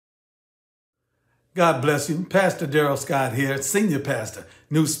God bless you. Pastor Darrell Scott here, Senior Pastor,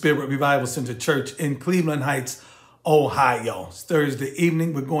 New Spirit Revival Center Church in Cleveland Heights, Ohio. It's Thursday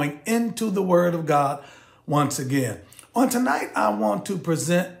evening. We're going into the Word of God once again. On tonight, I want to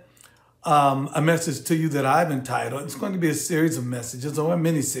present a message to you that I've entitled, it's going to be a series of messages or a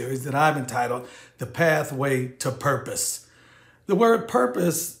mini-series that I've entitled, The Pathway to Purpose. The word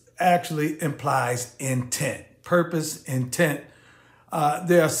purpose actually implies intent. Purpose, intent.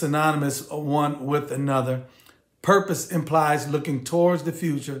 They are synonymous one with another. Purpose implies looking towards the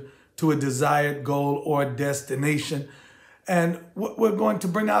future to a desired goal or destination. And what we're going to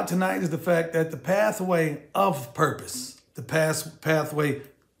bring out tonight is the fact that the pathway of purpose, the pathway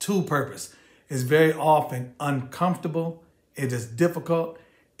to purpose, is very often uncomfortable. It is difficult.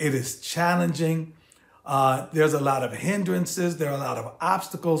 It is challenging. There's a lot of hindrances. There are a lot of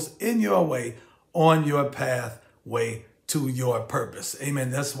obstacles in your way on your pathway to your purpose.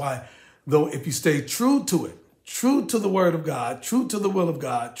 Amen. That's why, though, if you stay true to it, true to the Word of God, true to the will of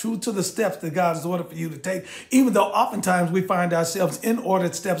God, true to the steps that God has ordered for you to take, even though oftentimes we find ourselves in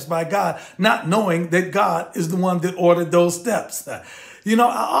ordered steps by God, not knowing that God is the one that ordered those steps. You know,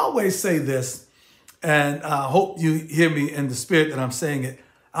 I always say this, and I hope you hear me in the spirit that I'm saying it.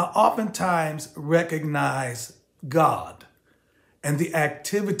 I oftentimes recognize God and the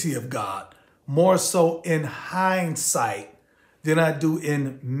activity of God more so in hindsight than I do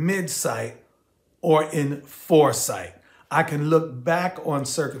in midsight or in foresight. I can look back on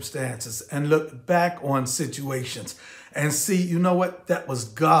circumstances and look back on situations and see, you know what? That was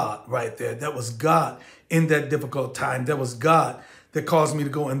God right there. That was God in that difficult time. That was God that caused me to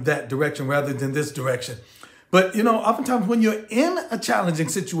go in that direction rather than this direction. But, you know, oftentimes when you're in a challenging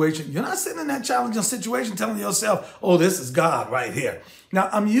situation, you're not sitting in that challenging situation telling yourself, oh, this is God right here. Now,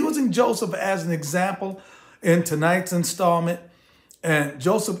 I'm using Joseph as an example in tonight's installment. And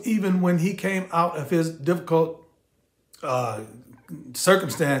Joseph, even when he came out of his difficult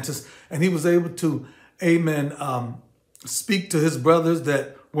circumstances and he was able to, speak to his brothers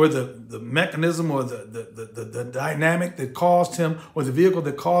that were the mechanism or the dynamic that caused him, or the vehicle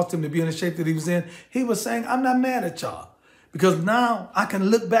that caused him to be in the shape that he was in, he was saying, I'm not mad at y'all, because now I can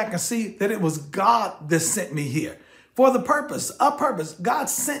look back and see that it was God that sent me here for the purpose, a purpose. God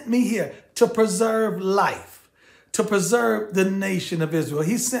sent me here to preserve life, to preserve the nation of Israel.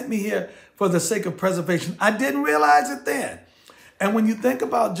 He sent me here for the sake of preservation. I didn't realize it then. And when you think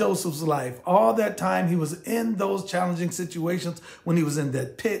about Joseph's life, all that time he was in those challenging situations, when he was in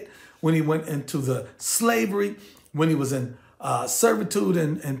that pit, when he went into the slavery, when he was in servitude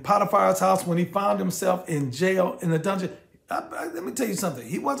in Potiphar's house, when he found himself in jail, in the dungeon. Let me tell you something.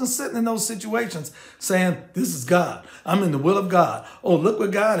 He wasn't sitting in those situations saying, this is God. I'm in the will of God. Oh, look where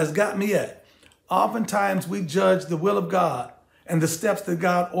God has got me at. Oftentimes we judge the will of God and the steps that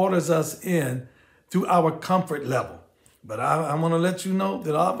God orders us in through our comfort level. But I want to let you know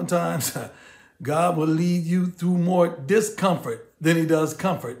that oftentimes God will lead you through more discomfort than he does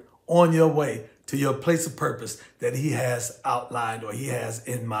comfort on your way to your place of purpose that he has outlined or he has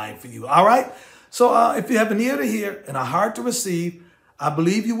in mind for you. All right? So if you have an ear to hear and a heart to receive, I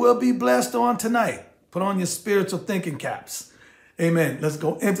believe you will be blessed on tonight. Put on your spiritual thinking caps. Amen. Let's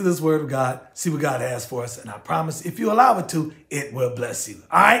go into this Word of God, see what God has for us. And I promise if you allow it to, it will bless you.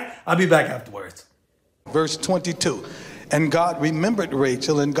 All right? I'll be back afterwards. Verse 22. And God remembered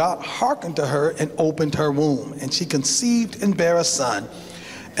Rachel, and God hearkened to her and opened her womb. And she conceived and bare a son,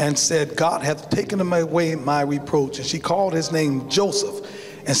 and said, God hath taken away my reproach. And she called his name Joseph,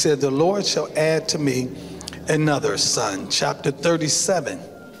 and said, the Lord shall add to me another son. Chapter 37.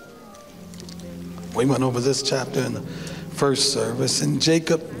 We went over this chapter in the first service. And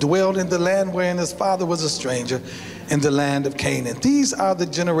Jacob dwelled in the land wherein his father was a stranger, in the land of Canaan. These are the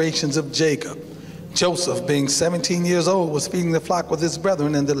generations of Jacob. Joseph, being 17 years old, was feeding the flock with his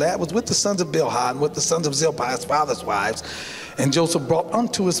brethren, and the lad was with the sons of Bilhah and with the sons of Zilpah, his father's wives. And Joseph brought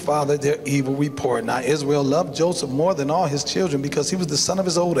unto his father their evil report. Now Israel loved Joseph more than all his children, because he was the son of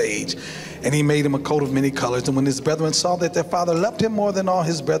his old age, and he made him a coat of many colors. And when his brethren saw that their father loved him more than all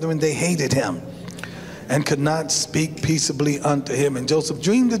his brethren, they hated him and could not speak peaceably unto him. And Joseph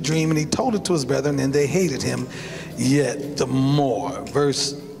dreamed a dream, and he told it to his brethren, and they hated him yet the more.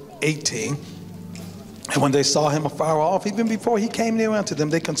 Verse 18. And when they saw him afar off, even before he came near unto them,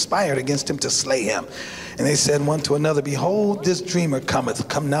 they conspired against him to slay him. And they said one to another, behold, this dreamer cometh.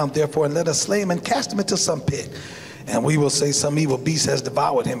 Come now, therefore, and let us slay him and cast him into some pit. And we will say some evil beast has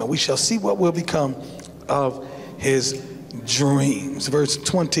devoured him, and we shall see what will become of his dreams. Verse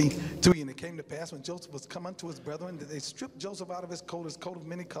 23, and it came to pass when Joseph was come unto his brethren, that they stripped Joseph out of his coat of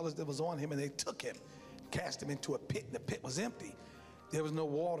many colors that was on him, and they took him, cast him into a pit, and the pit was empty. there was no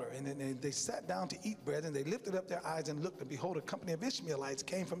water. And then they sat down to eat bread, and they lifted up their eyes and looked, and behold, a company of Ishmaelites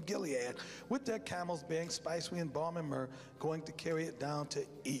came from Gilead with their camels bearing spicery and balm and myrrh, going to carry it down to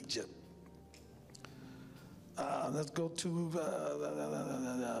Egypt. Let's go to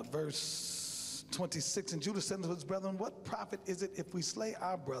verse 26. And Judah said unto his brethren, what profit is it if we slay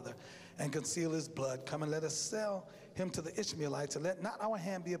our brother and conceal his blood? Come and let us sell him to the Ishmaelites, and let not our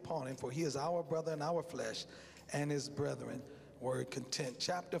hand be upon him, for he is our brother and our flesh, and his brethren were content.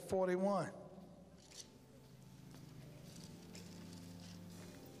 Chapter 41.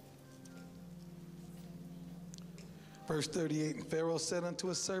 Verse 38, and Pharaoh said unto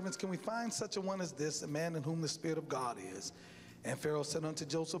his servants, can we find such a one as this, a man in whom the Spirit of God is? And Pharaoh said unto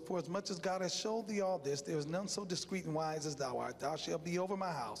Joseph, for as much as God has showed thee all this, there is none so discreet and wise as thou art. Thou shalt be over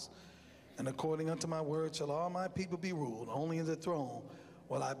my house, and according unto my word shall all my people be ruled. Only in the throne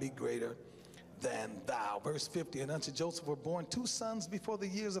will I be greater than thou. Verse 50, and unto Joseph were born 2 sons before the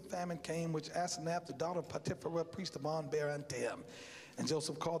years of famine came, which Asenath, the daughter of Potipharah, priest of On, bare unto him. And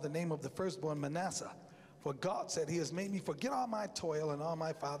Joseph called the name of the firstborn Manasseh, for God said, he has made me forget all my toil and all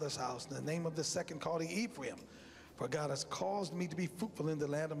my father's house. And the name of the second called he Ephraim, for God has caused me to be fruitful in the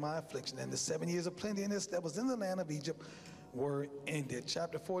land of my affliction. And the 7 years of plenteousness that was in the land of Egypt were ended.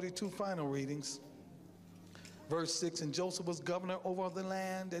 Chapter 42, final readings. Verse 6, and Joseph was governor over the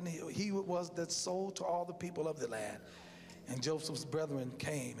land, and he was that sold to all the people of the land. And Joseph's brethren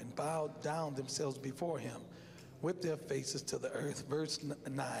came and bowed down themselves before him with their faces to the earth. Verse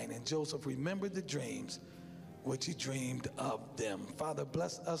 9, and Joseph remembered the dreams which he dreamed of them. Father,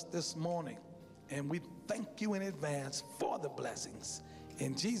 bless us this morning, and we thank you in advance for the blessings.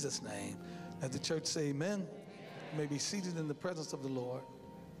 In Jesus' name, let the church say amen. You may be seated in the presence of the Lord.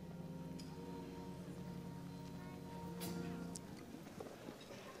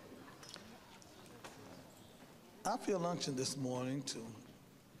 I feel unction this morning to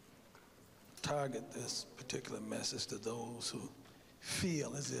target this particular message to those who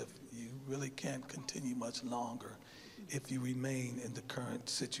feel as if you really can't continue much longer if you remain in the current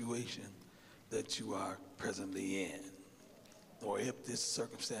situation that you are presently in, or if this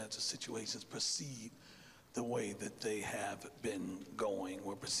circumstance or situations proceed the way that they have been going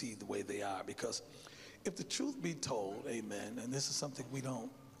or proceed the way they are. Because if the truth be told, amen, and this is something we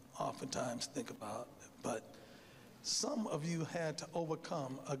don't oftentimes think about, but some of you had to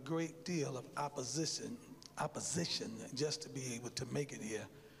overcome a great deal of opposition just to be able to make it here,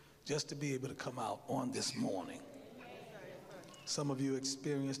 just to be able to come out on this morning. Some of you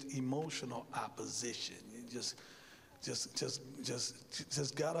experienced emotional opposition. You just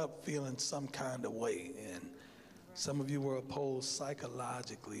got up feeling some kind of way, and some of you were opposed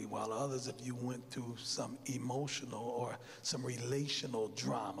psychologically, while others of you went through some emotional or some relational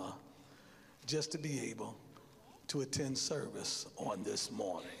drama just to be able to attend service on this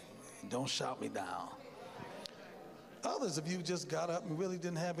morning. Don't shout me down. Others of you just got up and really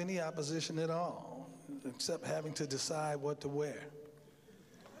didn't have any opposition at all, except having to decide what to wear.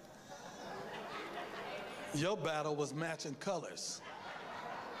 Your battle was matching colors.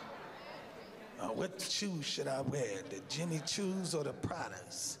 What shoes should I wear? The Jimmy Choos or the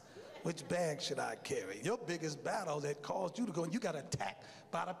Pradas? Which bag should I carry? Your biggest battle that caused you to go, and you got attacked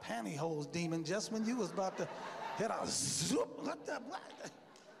by the pantyhose demon just when you was about to hit a zoop. What the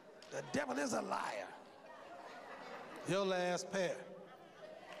devil is a liar. Your last pair.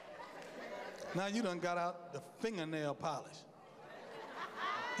 Now you done got out the fingernail polish.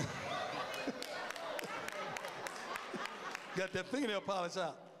 Got that fingernail polish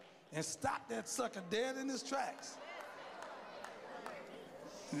out and stopped that sucker dead in his tracks.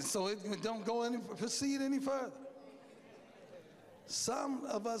 So it don't proceed any further. Some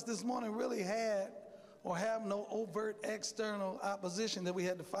of us this morning really had or have no overt external opposition that we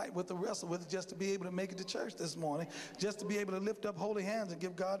had to fight with or wrestle with just to be able to make it to church this morning, just to be able to lift up holy hands and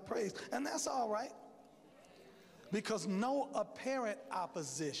give God praise. And that's all right, because no apparent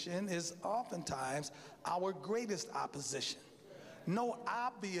opposition is oftentimes our greatest opposition. No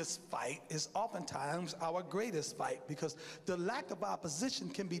obvious fight is oftentimes our greatest fight, because the lack of opposition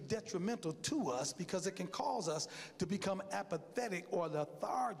can be detrimental to us, because it can cause us to become apathetic or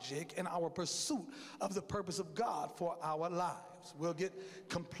lethargic in our pursuit of the purpose of God for our lives. We'll get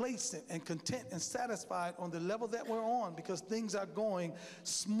complacent and content and satisfied on the level that we're on because things are going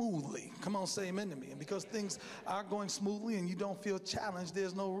smoothly. Come on, say amen to me. And because things are going smoothly and you don't feel challenged,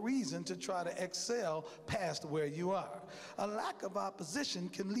 there's no reason to try to excel past where you are. A lack of opposition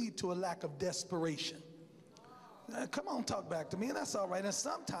can lead to a lack of desperation. Come on, talk back to me. And that's all right. And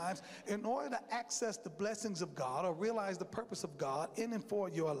sometimes, in order to access the blessings of God or realize the purpose of God in and for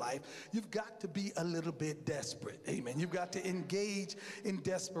your life, you've got to be a little bit desperate. Amen. You've got to engage in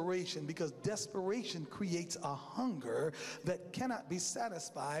desperation, because desperation creates a hunger that cannot be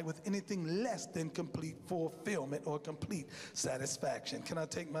satisfied with anything less than complete fulfillment or complete satisfaction. Can I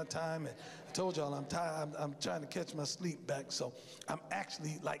take my time? And I told y'all I'm tired. I'm trying to catch my sleep back, so I'm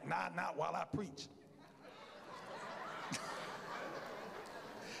actually like nodding out while I preach.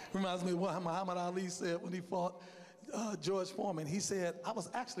 Reminds me of what Muhammad Ali said when he fought George Foreman. He said, I was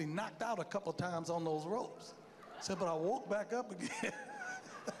actually knocked out a couple times on those ropes. He said, but I woke back up again.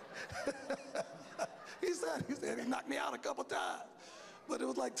 he said he knocked me out a couple times, but it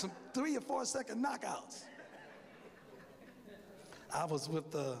was like some 3 or 4 second knockouts. I was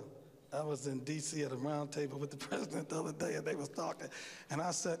in DC at a round table with the president the other day, and they was talking, and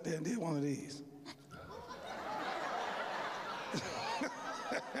I sat there and did one of these.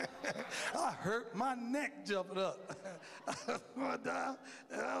 I hurt my neck jumping up.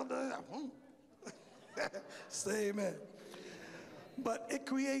 Say amen. But it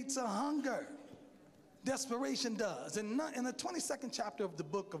creates a hunger. Desperation does. In the 22nd chapter of the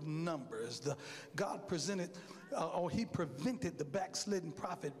book of Numbers, God prevented the backslidden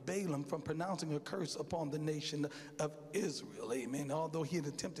prophet Balaam from pronouncing a curse upon the nation of Israel. Amen. Although he had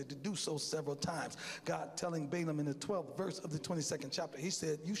attempted to do so several times. God telling Balaam in the 12th verse of the 22nd chapter, he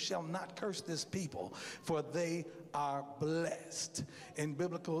said, you shall not curse this people, for they are blessed. In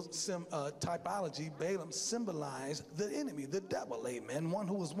biblical typology, Balaam symbolized the enemy, the devil. Amen. One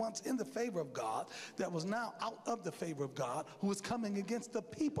who was once in the favor of God, that was now out of the favor of God, who was coming against the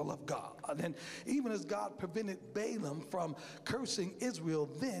people of God. And even as God prevented Balaam from cursing Israel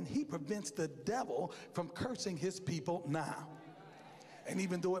then, he prevents the devil from cursing his people now. And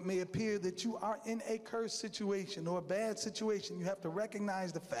even though it may appear that you are in a cursed situation or a bad situation, you have to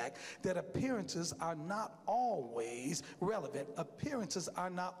recognize the fact that appearances are not always relevant. Appearances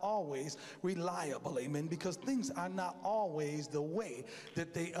are not always reliable, amen, because things are not always the way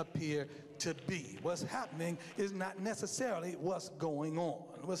that they appear to be. What's happening is not necessarily what's going on.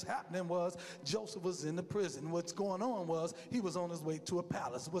 What's happening was Joseph was in the prison. What's going on was he was on his way to a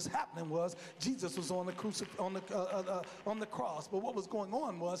palace. What's happening was Jesus was on the cross. But what was going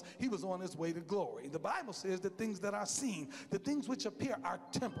on was he was on his way to glory. The Bible says that things that are seen, the things which appear, are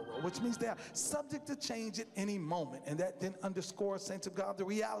temporal, which means they are subject to change at any moment. And that then underscores, saints of God, the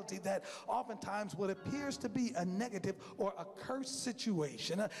reality that oftentimes what appears to be a negative or a cursed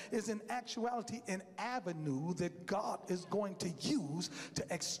situation is in actuality an avenue that God is going to use to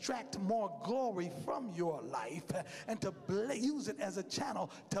extract more glory from your life and to use it as a channel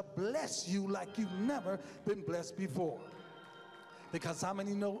to bless you like you've never been blessed before. Because how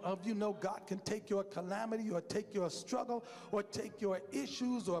many of you know God can take your calamity or take your struggle or take your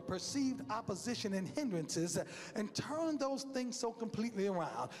issues or perceived opposition and hindrances and turn those things so completely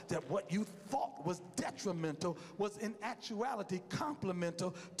around that what you thought was detrimental was in actuality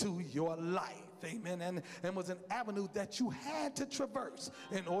complemental to your life. Amen. And was an avenue that you had to traverse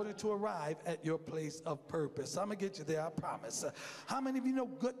in order to arrive at your place of purpose. I'm going to get you there, I promise. How many of you know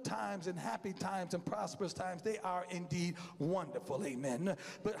good times and happy times and prosperous times, they are indeed wonderful. Amen.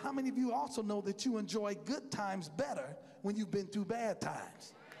 But how many of you also know that you enjoy good times better when you've been through bad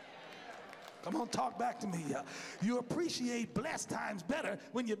times? Come on, talk back to me. You appreciate blessed times better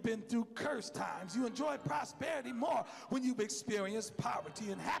when you've been through cursed times. You enjoy prosperity more when you've experienced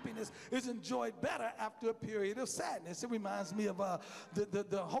poverty. And happiness is enjoyed better after a period of sadness. It reminds me of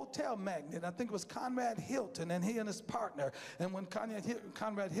the hotel magnate. I think it was Conrad Hilton, and he and his partner. And when Conrad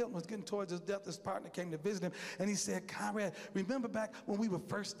Hilton was getting towards his death, his partner came to visit him. And he said, Conrad, remember back when we were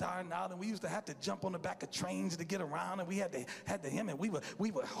first starting out and we used to have to jump on the back of trains to get around, and we had him, and we were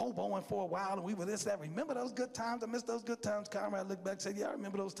hoboing for a while, and we were this, that. Remember those good times? I miss those good times. Conrad looked back and said, yeah, I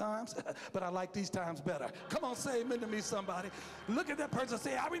remember those times, but I like these times better. Come on, say amen to me, somebody. Look at that person and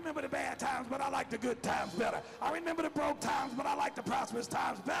say, I remember the bad times, but I like the good times better. I remember the broke times, but I like the prosperous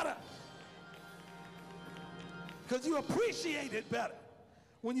times better. Because you appreciate it better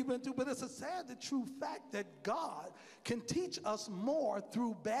when you've been through. But it's a sad, the true fact that God can teach us more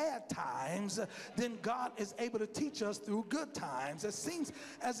through bad times than God is able to teach us through good times. It seems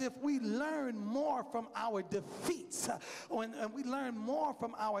as if we learn more from our defeats and we learn more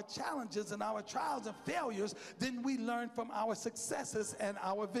from our challenges and our trials and failures than we learn from our successes and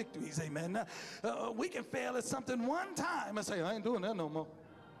our victories. Amen. We can fail at something one time and say, I ain't doing that no more.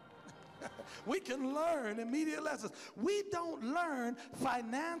 We can learn immediate lessons. We don't learn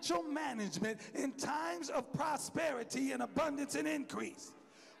financial management in times of prosperity and abundance and increase.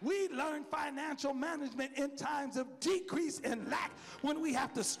 We learn financial management in times of decrease and lack, when we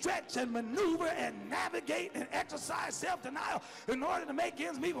have to stretch and maneuver and navigate and exercise self-denial in order to make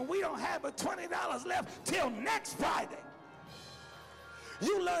ends meet when we don't have but $20 left till next Friday.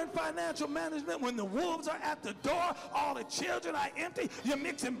 You learn financial management when the wolves are at the door, all the children are empty, you're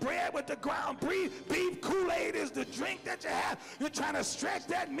mixing bread with the ground beef, Kool-Aid is the drink that you have, you're trying to stretch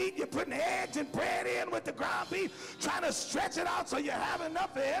that meat, you're putting eggs and bread in with the ground beef, trying to stretch it out so you have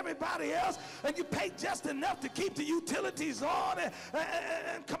enough for everybody else, and you pay just enough to keep the utilities on,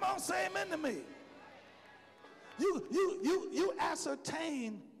 and come on, say amen to me. You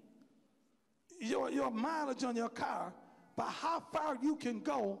ascertain your mileage on your car by how far you can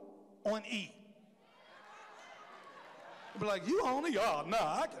go on E. Be like, you on E? Oh, no,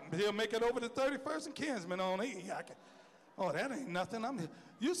 I can still make it over to 31st and Kinsman on E. I can. Oh, that ain't nothing.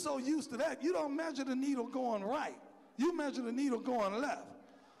 You're so used to that, you don't measure the needle going right. You measure the needle going left.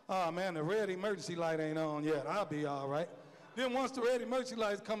 Oh, man, the red emergency light ain't on yet. I'll be all right. Then once the red emergency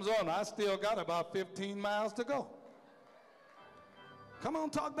light comes on, I still got about 15 miles to go. Come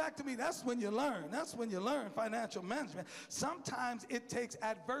on, talk back to me. That's when you learn. That's when you learn financial management. Sometimes it takes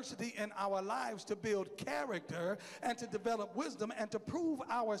adversity in our lives to build character and to develop wisdom and to prove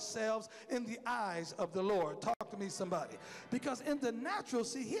ourselves in the eyes of the Lord. Talk to me, somebody. Because in the natural,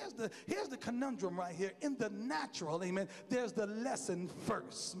 see, here's the conundrum right here. In the natural, amen, there's the lesson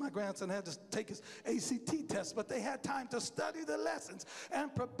first. My grandson had to take his ACT test, but they had time to study the lessons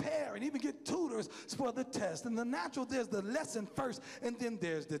and prepare and even get tutors for the test. In the natural, there's the lesson first, and then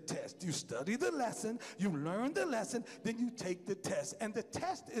there's the test. You study the lesson, you learn the lesson, then you take the test. And the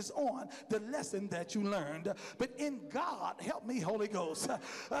test is on the lesson that you learned. But in God, help me, Holy Ghost,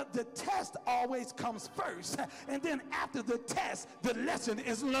 the test always comes first. And then after the test, the lesson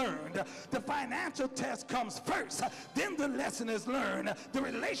is learned. The financial test comes first, then the lesson is learned. The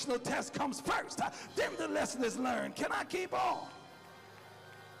relational test comes first, then the lesson is learned. Can I keep on?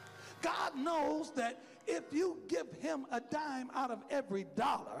 God knows that if you give him a dime out of every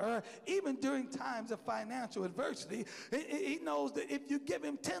dollar, even during times of financial adversity, he knows that if you give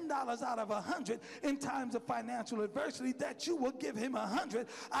him $10 out of 100 in times of financial adversity, that you will give him 100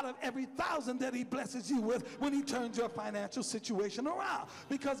 out of every 1,000 that he blesses you with when he turns your financial situation around.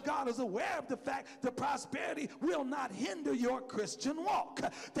 Because God is aware of the fact that prosperity will not hinder your Christian walk.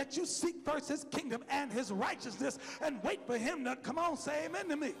 That you seek first his kingdom and his righteousness and wait for him to, come on, say amen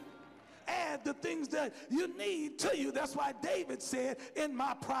to me, add the things that you need to you. That's why David said, in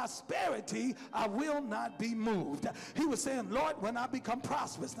my prosperity I will not be moved. He was saying, Lord, when I become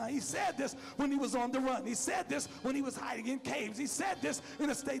prosperous. Now, he said this when he was on the run. He said this when he was hiding in caves. He said this in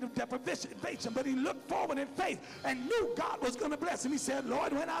a state of deprivation, but he looked forward in faith and knew God was going to bless him. He said,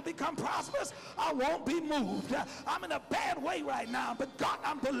 Lord, when I become prosperous, I won't be moved. I'm in a bad way right now, but God,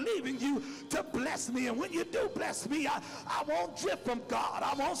 I'm believing you to bless me. And when you do bless me, I won't drift from God.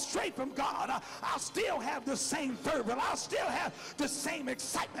 I won't stray from God. I'll still have the same fervor. I'll still have the same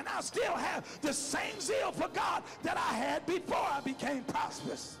excitement. I'll still have the same zeal for God that I had before I became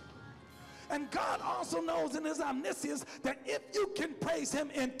prosperous. And God also knows in his omniscience that if you can praise him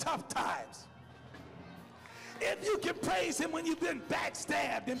in tough times, if you can praise him when you've been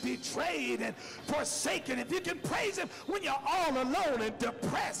backstabbed and betrayed and forsaken, if you can praise him when you're all alone and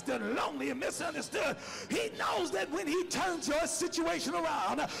depressed and lonely and misunderstood, he knows that when he turns your situation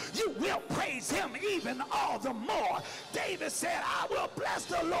around, you will praise him even all the more. David said, I will bless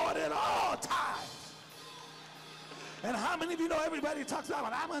the Lord at all times. And how many of you know everybody talks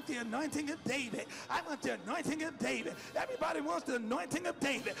about, I want the anointing of David. I want the anointing of David. Everybody wants the anointing of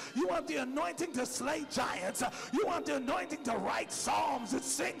David. You want the anointing to slay giants. You want the anointing to write psalms and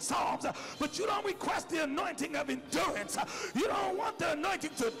sing psalms. But you don't request the anointing of endurance. You don't want the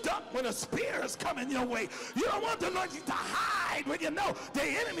anointing to duck when a spear is coming your way. You don't want the anointing to hide when you know the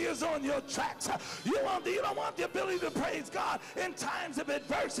enemy is on your tracks. You don't want the ability to praise God in times of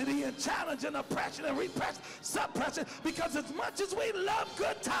adversity and challenge and oppression and repression, suppression. Because as much as we love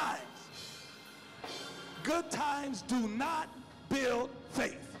good times do not build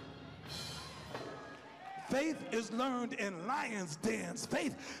faith. Faith is learned in lions' dens.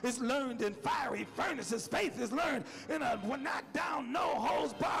 Faith is learned in fiery furnaces. Faith is learned in a knock down, no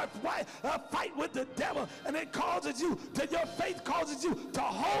holds barred fight with the devil. And it causes you, your faith causes you to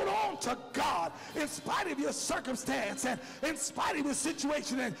hold on to God in spite of your circumstance and in spite of your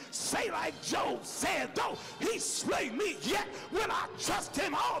situation, and say like Job said, though he slay me, yet will I trust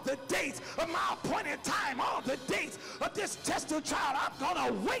him all the days of my appointed time, all the days of this test of trial. I'm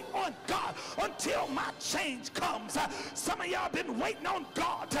gonna wait on God until my change comes. Some of y'all been waiting on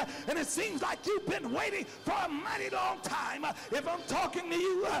God, and it seems like you've been waiting for a mighty long time. If I'm talking to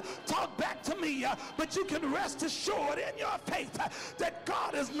you, talk back to me, but you can rest assured in your faith that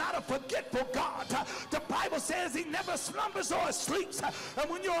God is not a forgetful God. The Bible says he never slumbers or sleeps, and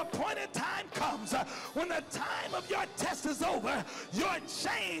when your appointed time comes, when the time of your test is over, your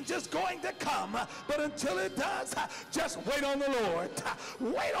change is going to come. But until it does, just wait on the Lord.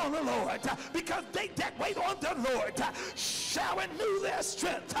 Wait on the Lord, because they that wait on the Lord shall renew their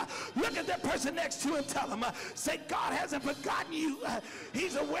strength. Look at that person next to you and tell them, say, God hasn't forgotten you.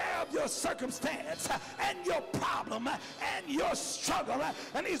 He's aware of your circumstance and your problem and your struggle,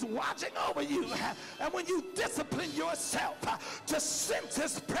 and he's watching over you. And when you discipline yourself to sense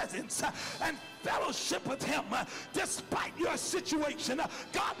his presence and fellowship with him despite your situation,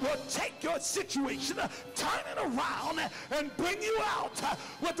 God will take your situation, turn it around, and bring you out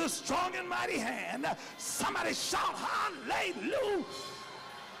with a strong and mighty hand. Somebody shout hallelujah.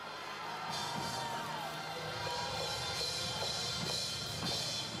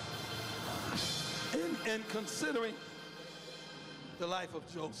 In considering the life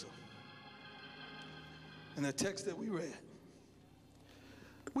of Joseph in the text that we read,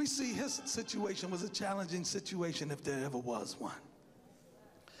 we see his situation was a challenging situation, if there ever was one.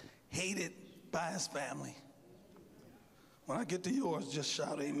 Hated by his family. When I get to yours, just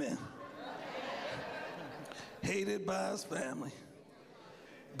shout amen. Hated by his family.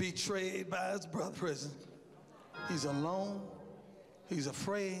 Betrayed by his brothers. He's alone. He's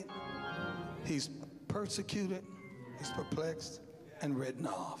afraid. He's persecuted. He's perplexed and written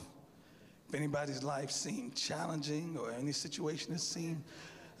off. If anybody's life seemed challenging, or any situation that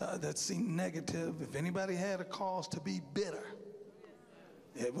seemed negative, if anybody had a cause to be bitter,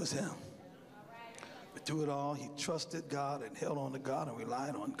 it was him. But through it all, he trusted God and held on to God and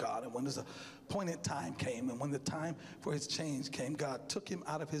relied on God. And when his appointed time came, and when the time for his change came, God took him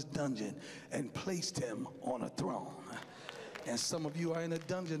out of his dungeon and placed him on a throne. And some of you are in a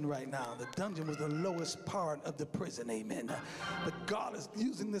dungeon right now. The dungeon was the lowest part of the prison, amen. But God is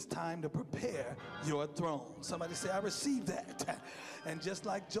using this time to prepare your throne. Somebody say, I receive that. And just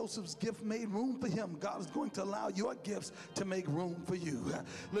like Joseph's gift made room for him, God is going to allow your gifts to make room for you.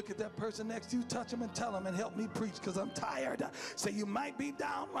 Look at that person next to you, touch him and tell him, and help me preach, because I'm tired. Say, you might be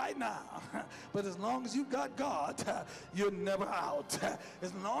down right now, but as long as you've got God, you're never out.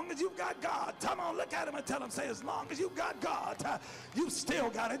 As long as you've got God, come on, look at him and tell him, say, as long as you've got God, you've still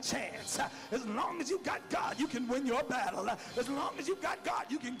got a chance. As long as you've got God, you can win your battle. As long as you've got God,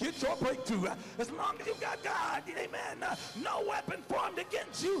 you can get your breakthrough. As long as you've got God, amen, no weapon formed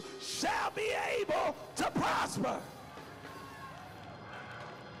against you shall be able to prosper.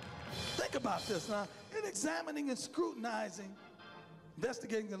 Think about this now. In examining and scrutinizing,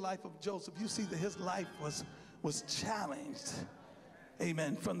 investigating the life of Joseph, you see that his life was challenged.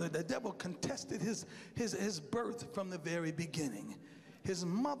 Amen. From the devil contested his birth from the very beginning. His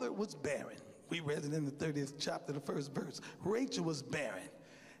mother was barren. We read it in the 30th chapter, the first verse. Rachel was barren,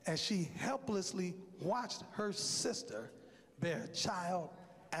 as she helplessly watched her sister bear child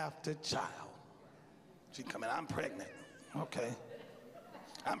after child. She come in, I'm pregnant. Okay.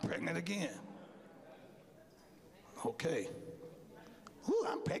 I'm pregnant again. Okay. Ooh,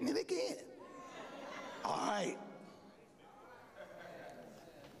 I'm pregnant again. All right.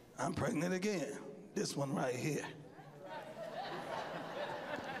 I'm pregnant again. This one right here.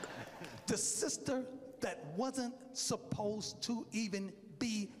 The sister that wasn't supposed to even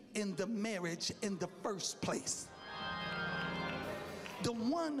be in the marriage in the first place. The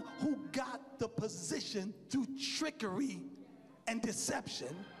one who got the position through trickery and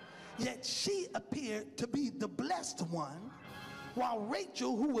deception, yet she appeared to be the blessed one, while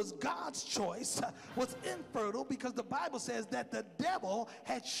Rachel, who was God's choice, was infertile, because the Bible says that the devil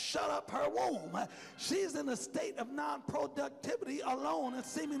had shut up her womb. She's in a state of non-productivity, alone and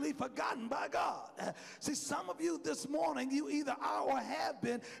seemingly forgotten by God. See, some of you this morning, you either are or have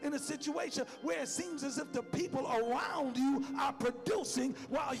been in a situation where it seems as if the people around you are producing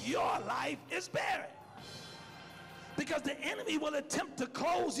while your life is barren. Because the enemy will attempt to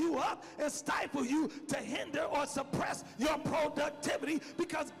close you up and stifle you, to hinder or suppress your productivity,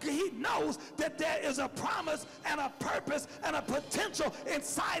 because he knows that there is a promise and a purpose and a potential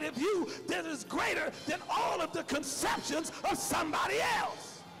inside of you that is greater than all of the conceptions of somebody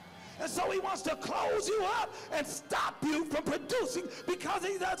else. And so he wants to close you up and stop you from producing, because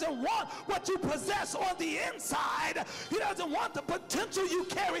he doesn't want what you possess on the inside. He doesn't want the potential you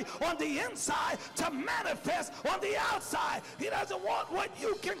carry on the inside to manifest on the outside. He doesn't want what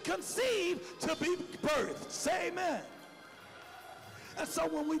you can conceive to be birthed. Say amen. And so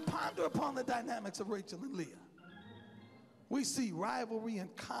when we ponder upon the dynamics of Rachel and Leah, we see rivalry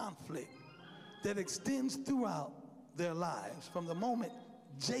and conflict that extends throughout their lives from the moment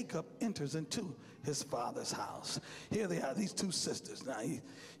Jacob enters into his father's house. Here they are, these two sisters. Now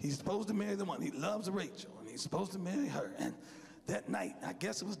he's supposed to marry the one. He loves Rachel and he's supposed to marry her. And that night, I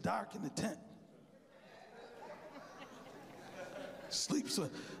guess it was dark in the tent. Sleeps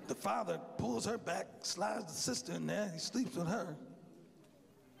with the father, pulls her back, slides the sister in there. He sleeps with her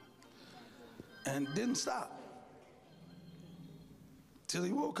and didn't stop till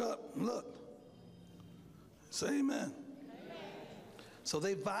he woke up and looked. Say amen. So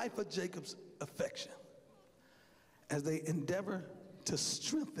they vie for Jacob's affection as they endeavor to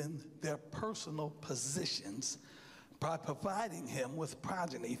strengthen their personal positions by providing him with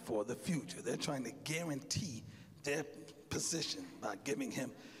progeny for the future. They're trying to guarantee their position by giving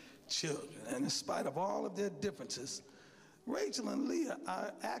him children. And in spite of all of their differences, Rachel and Leah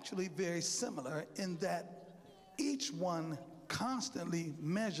are actually very similar in that each one constantly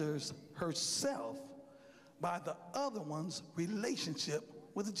measures herself by the other one's relationship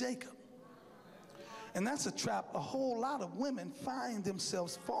with Jacob. And that's a trap a whole lot of women find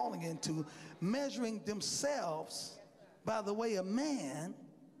themselves falling into, measuring themselves by the way a man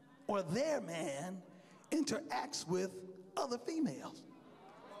or their man interacts with other females.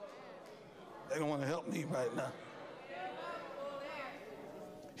 They don't want to help me right now.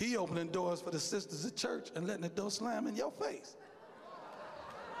 He opening doors for the sisters at church and letting the door slam in your face.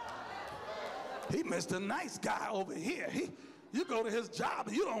 He missed a nice guy over here. You go to his job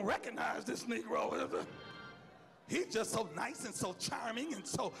and you don't recognize this Negro. He's just so nice and so charming and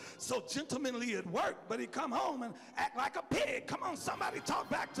so gentlemanly at work, but he come home and act like a pig. Come on, somebody talk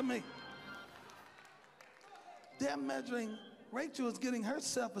back to me. They're measuring, Rachel is getting her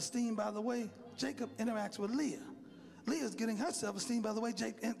self-esteem by the way Jacob interacts with Leah. Leah's getting her self-esteem by the way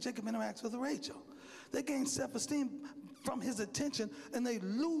Jacob interacts with Rachel. They gain self-esteem from his attention and they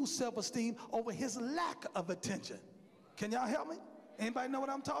lose self-esteem over his lack of attention. Can y'all help me? Anybody know what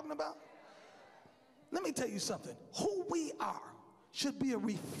I'm talking about? Let me tell you something. Who we are should be a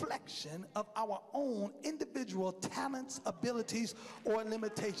reflection of our own individual talents, abilities, or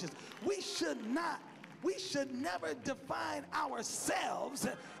limitations. We should never define ourselves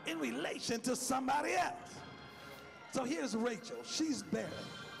in relation to somebody else. So here's Rachel. She's barren.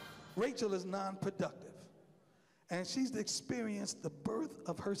 Rachel is non-productive. And she's experienced the birth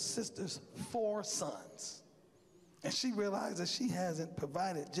of her sister's 4 sons. And she realizes she hasn't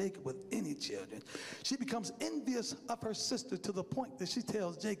provided Jacob with any children. She becomes envious of her sister to the point that she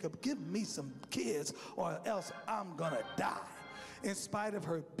tells Jacob, give me some kids or else I'm gonna die. In spite of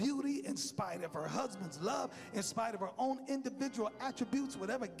her beauty, in spite of her husband's love, in spite of her own individual attributes,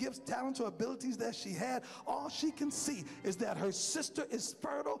 whatever gifts, talents, or abilities that she had, all she can see is that her sister is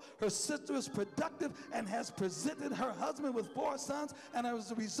fertile, her sister is productive, and has presented her husband with 4 sons, and as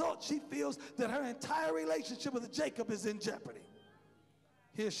a result, she feels that her entire relationship with Jacob is in jeopardy.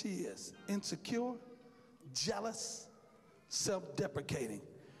 Here she is, insecure, jealous, self-deprecating,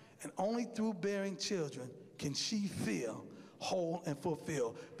 and only through bearing children can she feel whole and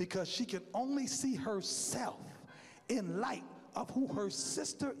fulfilled, because she can only see herself in light of who her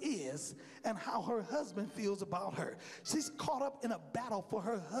sister is and how her husband feels about her. She's caught up in a battle for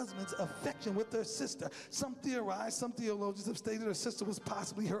her husband's affection with her sister. Some theorize, some theologians have stated her sister was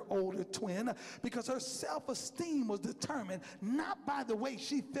possibly her older twin, because her self-esteem was determined not by the way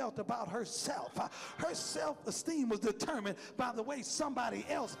she felt about herself. Her self-esteem was determined by the way somebody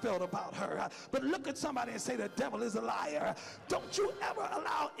else felt about her. But look at somebody and say, the devil is a liar. Don't you ever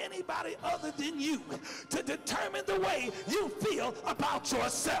allow anybody other than you to determine the way you feel about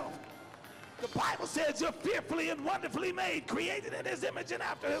yourself. The Bible says you're fearfully and wonderfully made, created in his image and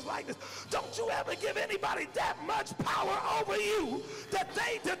after his likeness. Don't you ever give anybody that much power over you that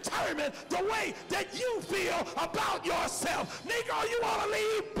they determine the way that you feel about yourself. Negro, you want to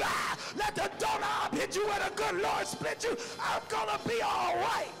leave? Bah! Let the doorknob hit you where the good Lord split you. I'm gonna be all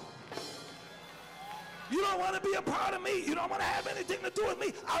right. You don't want to be a part of me. You don't want to have anything to do with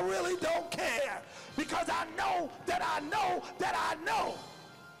me. I really don't care, because I know that I know that I know.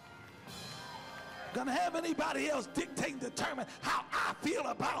 Gonna have anybody else dictate and determine how I feel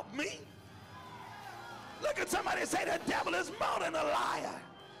about me? Look at somebody and say, the devil is more than a liar.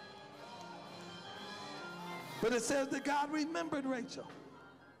 But it says that God remembered Rachel.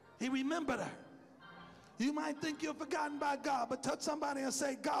 He remembered her. You might think you're forgotten by God, but touch somebody and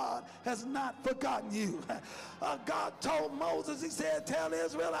say, God has not forgotten you. God told Moses, he said, tell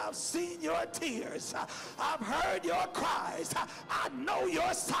Israel, I've seen your tears. I've heard your cries. I know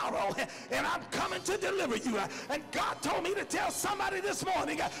your sorrow, and I'm coming to deliver you. And God told me to tell somebody this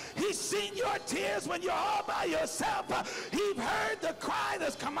morning, he's seen your tears when you're all by yourself. He's heard the cry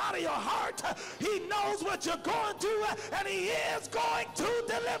that's come out of your heart. He knows what you're going through, and he is going to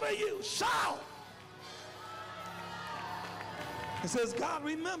deliver you. Shout. It says God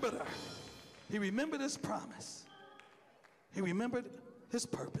remembered her. He remembered his promise. He remembered his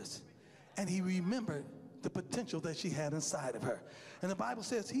purpose. And he remembered the potential that she had inside of her. And the Bible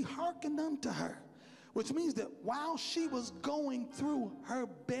says he hearkened unto her, which means that while she was going through her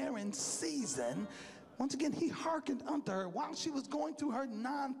barren season, once again, he hearkened unto her while she was going through her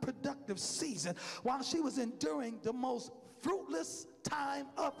non-productive season, while she was enduring the most fruitless time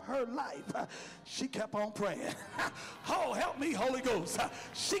of her life. She kept on praying. Oh, help me, Holy Ghost.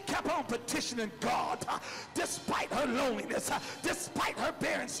 She kept on petitioning God despite her loneliness, despite her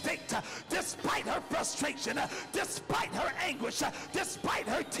barren state, despite her frustration, despite her anguish, despite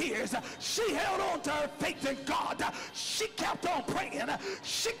her tears. She held on to her faith in God. She kept on praying.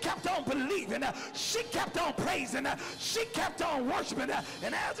 She kept on believing. She kept on praising. She kept on worshiping.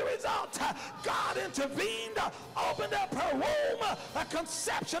 And as a result, God intervened, opened up her womb, a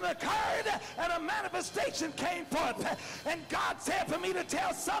conception occurred, and a manifestation came forth. And God said for me to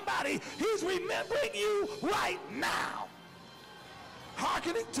tell somebody, he's remembering you right now,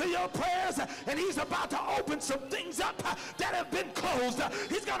 hearkening to your prayers, and he's about to open some things up that have been closed.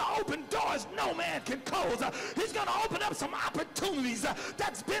 He's going to open doors no man can close. He's going to open up some opportunities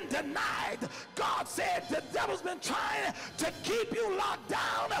that's been denied. God said the devil's been trying to keep you locked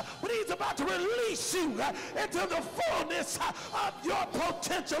down, but he's about to release you into the fullness of your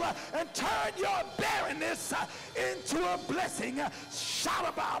potential and turn your barrenness into a blessing. Shout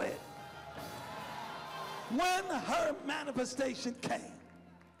about it. When her manifestation came,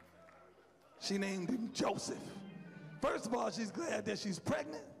 she named him Joseph. First of all, she's glad that she's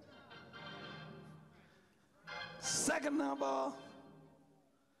pregnant. Second of all,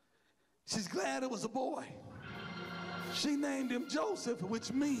 she's glad it was a boy. She named him Joseph,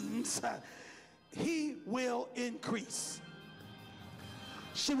 which means he will increase.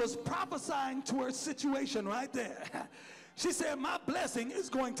 She was prophesying to her situation right there. She said, my blessing is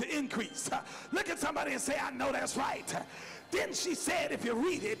going to increase. Look at somebody and say, I know that's right. Then she said, if you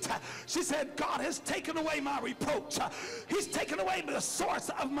read it, she said, God has taken away my reproach. He's taken away the source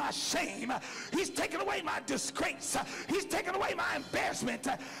of my shame. He's taken away my disgrace. He's taken away my embarrassment.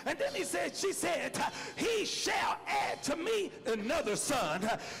 And then she said, he shall add to me another son.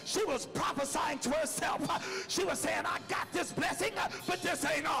 She was prophesying to herself. She was saying, I got this blessing, but this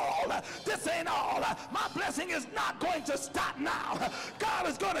ain't all. This ain't all. My blessing is not going to stop now. God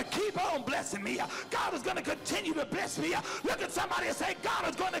is going to keep on blessing me. God is going to continue to bless me. Look at somebody and say, God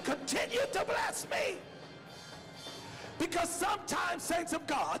is going to continue to bless me. Because sometimes, saints of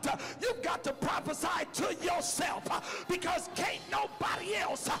God, you've got to prophesy to yourself, because can't nobody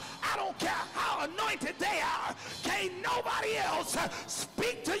else, I don't care how anointed they are, can't nobody else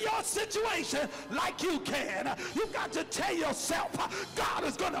speak to your situation like you can. You've got to tell yourself, God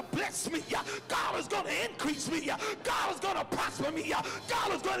is going to bless me. God is going to increase me. God is going to prosper me.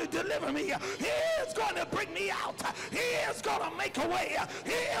 God is going to deliver me. He is going to bring me out. He is going to make a way.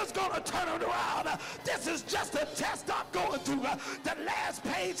 He is going to turn it around. This is just a test I'm going through. The last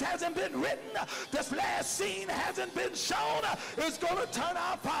page hasn't been written. This last scene hasn't been shown. It's going to turn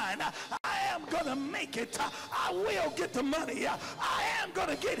out fine. I am going to make it. I will get the money. I am going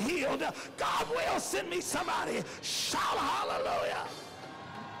to get healed. God will send me somebody. Shout hallelujah.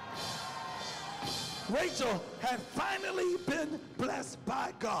 Rachel had finally been blessed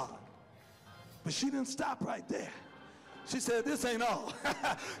by God, but she didn't stop right there. She said, this ain't all.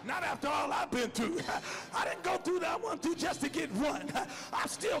 Not after all I've been through. I didn't go through that one through just to get one. I've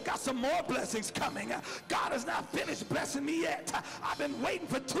still got some more blessings coming. God has not finished blessing me yet. I've been waiting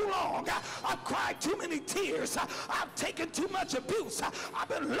for too long. I've cried too many tears. I've taken too much abuse. I've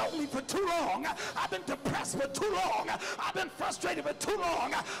been lonely for too long. I've been depressed for too long. I've been frustrated for too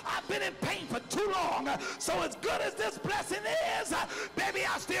long. I've been in pain for too long. So as good as this blessing is, baby,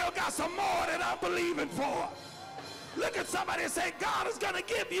 I still got some more that I'm believing for. Look at somebody and say, God is going to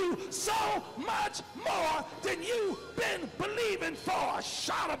give you so much more than you've been believing for.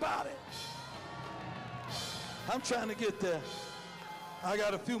 Shout about it. I'm trying to get there. I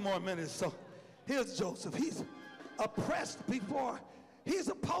got a few more minutes. So here's Joseph. He's oppressed before, he's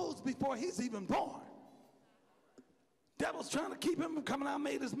opposed before he's even born. Devil's trying to keep him from coming out,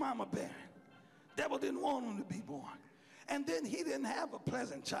 made his mama barren. Devil didn't want him to be born. And then he didn't have a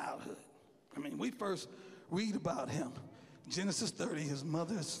pleasant childhood. I mean, we first read about him. Genesis 30, his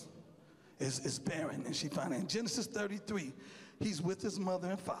mother is barren, and she finally, in Genesis 33, he's with his mother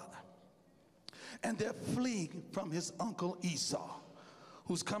and father. And they're fleeing from his uncle Esau,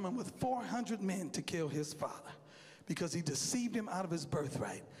 who's coming with 400 men to kill his father because he deceived him out of his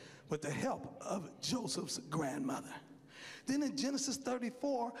birthright with the help of Joseph's grandmother. Then in Genesis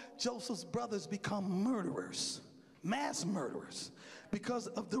 34, Joseph's brothers become murderers, mass murderers, because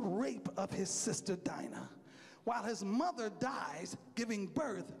of the rape of his sister Dinah, while his mother dies giving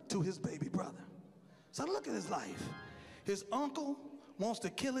birth to his baby brother. So look at his life. His uncle wants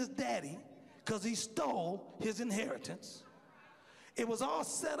to kill his daddy because he stole his inheritance. It was all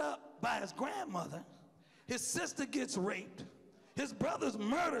set up by his grandmother. His sister gets raped. His brothers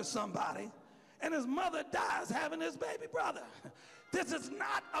murder somebody. And his mother dies having his baby brother. This is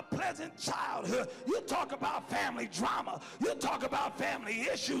not a pleasant childhood. You talk about family drama. You talk about family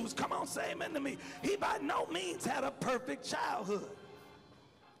issues. Come on, say amen to me. He by no means had a perfect childhood.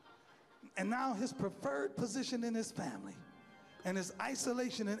 And now his preferred position in his family and his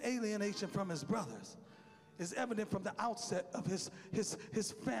isolation and alienation from his brothers is evident from the outset of his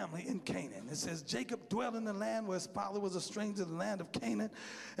family in Canaan. It says, Jacob dwelt in the land where his father was a stranger, the land of Canaan.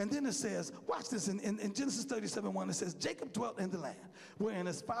 And then it says, watch this, in Genesis 37:1, it says, Jacob dwelt in the land wherein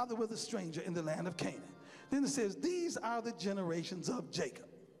his father was a stranger in the land of Canaan. Then it says, these are the generations of Jacob.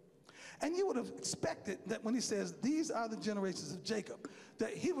 And you would have expected that when he says, these are the generations of Jacob, that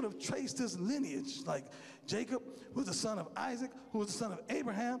he would have traced his lineage, like Jacob was the son of Isaac, who was the son of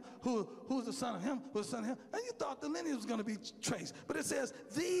Abraham, who was the son of him, who was the son of him. And you thought the lineage was going to be traced. But it says,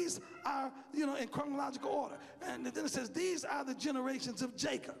 these are, in chronological order. And then it says, these are the generations of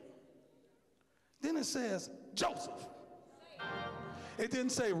Jacob. Then it says, Joseph. It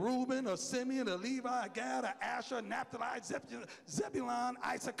didn't say Reuben or Simeon or Levi or Gad or Asher, Naphtali, Zebulun,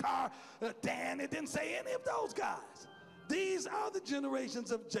 Issachar, Dan. It didn't say any of those guys. These are the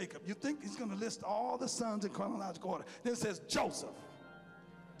generations of Jacob. You think he's going to list all the sons in chronological order. Then it says Joseph.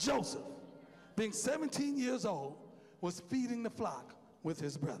 Joseph, being 17 years old, was feeding the flock with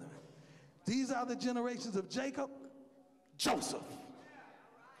his brethren. These are the generations of Jacob. Joseph.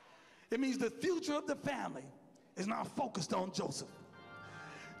 It means the future of the family is now focused on Joseph.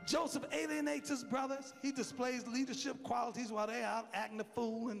 Joseph alienates his brothers. He displays leadership qualities while they're out acting a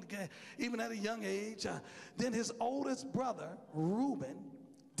fool, and even at a young age. Then his oldest brother, Reuben,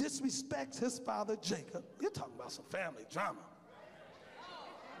 disrespects his father, Jacob. You're talking about some family drama.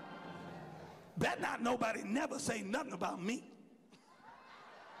 Bet not nobody never say nothing about me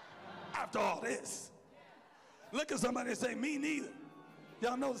after all this. Look at somebody and say, me neither.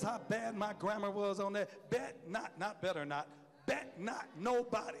 Y'all notice how bad my grammar was on that? Bet not better not. Bet not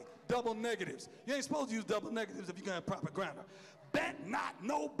nobody. Double negatives. You ain't supposed to use double negatives if you're going to have proper grammar. Bet not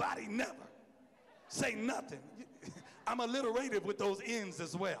nobody never. Say nothing. I'm alliterative with those ends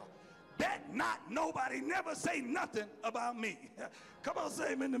as well. Bet not nobody never say nothing about me. Come on,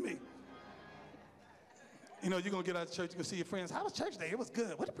 say amen to me. You're going to get out of church, you can see your friends. How was church day? It was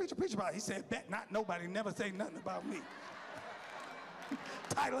good. What did the preacher preach about? He said, bet not nobody never say nothing about me.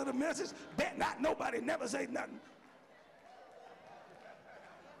 Title of the message, bet not nobody never say nothing.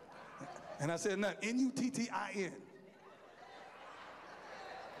 And I said nothing, N-U-T-T-I-N.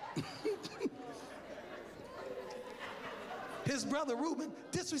 His brother Reuben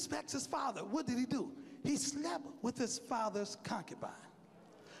disrespects his father. What did he do? He slept with his father's concubine.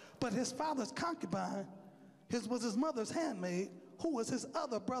 But his father's concubine was his mother's handmaid, who was his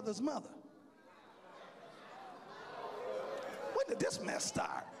other brother's mother. When did this mess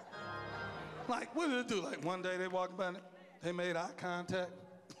start? Like, what did it do? Like, one day they walked by, they made eye contact.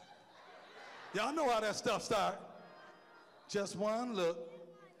 Y'all know how that stuff started. Just one look.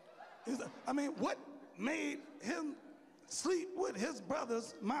 I mean, what made him sleep with his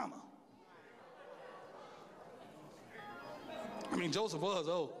brother's mama? I mean, Joseph was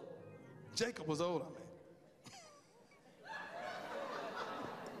old. Jacob was old, I mean.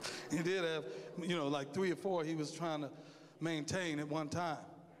 He did have, like 3 or 4 he was trying to maintain at one time.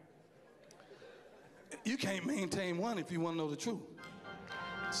 You can't maintain one if you want to know the truth.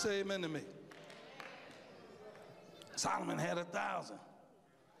 Say amen to me. Solomon had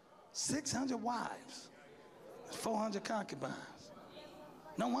 1,600 wives, 400 concubines.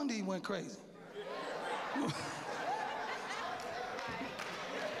 No wonder he went crazy.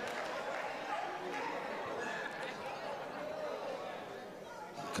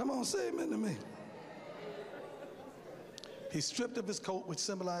 Come on, say amen to me. He stripped of his coat, which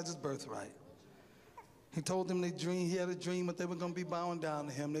symbolized his birthright, He told them they dream. He had a dream that they were going to be bowing down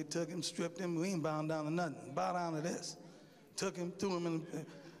to him. They took him, stripped him. We ain't bowing down to nothing. Bow down to this. Took him, threw him in.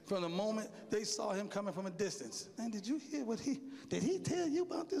 From the moment they saw him coming from a distance. And did you hear what did he tell you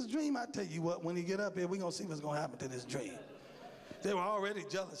about this dream? I tell you what, when he get up here, we're going to see what's going to happen to this dream. They were already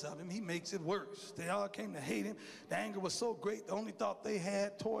jealous of him. He makes it worse. They all came to hate him. The anger was so great, the only thought they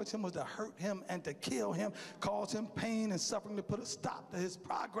had towards him was to hurt him and to kill him, cause him pain and suffering, to put a stop to his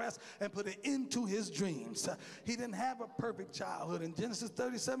progress and put an end to his dreams. He didn't have a perfect childhood. In Genesis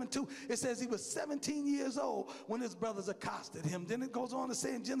 37:2, it says he was 17 years old when his brothers accosted him. Then it goes on to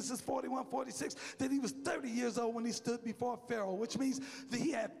say in Genesis 41:46 that he was 30 years old when he stood before Pharaoh, which means that he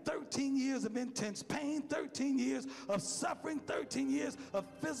had 13 years of intense pain, 13 years of suffering, 13 years of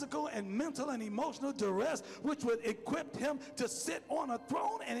physical and mental and emotional duress, which would equip him to sit on a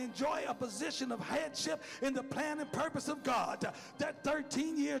throne and enjoy a position of headship in the plan and purpose of God. That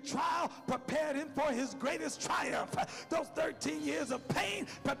 13-year trial prepared him for his greatest triumph. Those 13 years of pain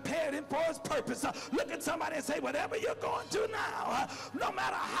prepared him for his purpose. Look at somebody and say, whatever you're going through now, no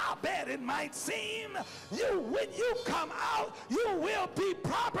matter how bad it might seem, when you come out, you will be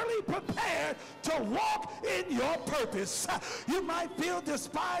properly prepared to walk in your purpose. You might feel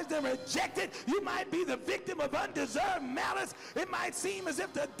despised and rejected. You might be the victim of undeserved malice. It might seem as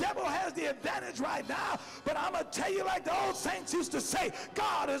if the devil has the advantage right now, but I'm going to tell you, like the old saints used to say,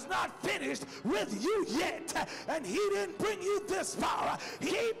 God is not finished with you yet, and he didn't bring you this far.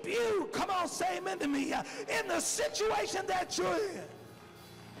 Keep you, come on, say amen to me, in the situation that you're in.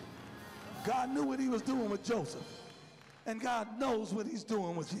 God knew what he was doing with Joseph, and God knows what he's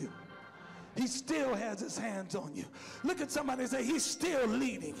doing with you. He still has his hands on you. Look at somebody and say, he's still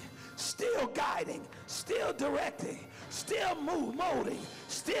leading, still guiding, still directing, still molding,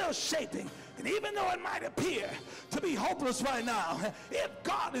 still shaping. And even though it might appear to be hopeless right now, if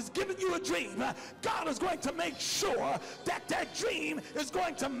God is giving you a dream, God is going to make sure that that dream is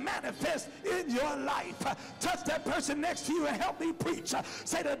going to manifest in your life. Touch that person next to you and help me preach.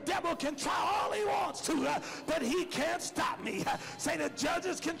 Say, the devil can try all he wants to, but he can't stop me. Say, the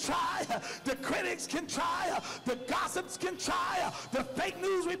judges can try, the critics can try, the gossips can try, the fake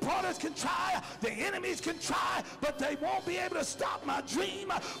news reporters can try, the enemies can try, but they won't be able to stop my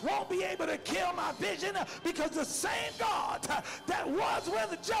dream, won't be able to kill my vision, because the same God that was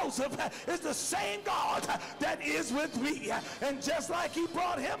with Joseph is the same God that is with me. And just like he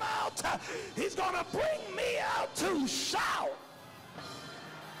brought him out, he's going to bring me out to shout.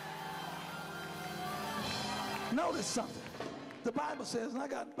 Notice something. The Bible says, and I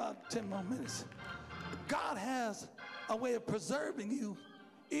got about 10 more minutes, God has a way of preserving you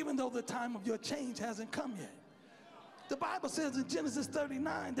even though the time of your change hasn't come yet. The Bible says in Genesis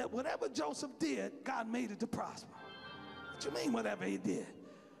 39 that whatever Joseph did, God made it to prosper. What you mean whatever he did?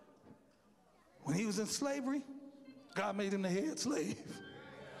 When he was in slavery, God made him the head slave.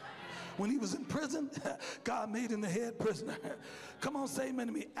 When he was in prison, God made him the head prisoner. Come on, say amen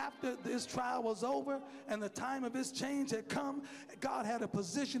to me. After this trial was over and the time of his change had come, God had a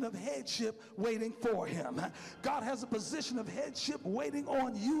position of headship waiting for him. God has a position of headship waiting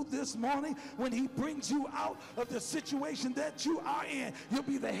on you this morning. When he brings you out of the situation that you are in, you'll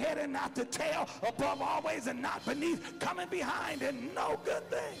be the head and not the tail, above always and not beneath, coming behind and no good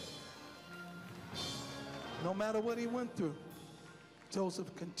thing. No matter what he went through,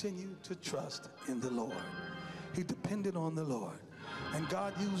 Joseph continued to trust in the Lord. He depended on the Lord. And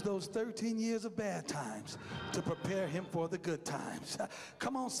God used those 13 years of bad times to prepare him for the good times.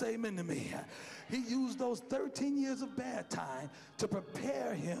 Come on, say amen to me. He used those 13 years of bad time to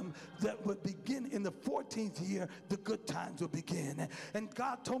prepare him that would begin in the 14th year, the good times would begin. And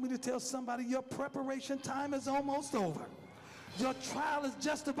God told me to tell somebody, your preparation time is almost over. Your trial is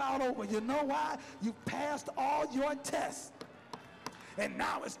just about over. You know why? You passed all your tests. And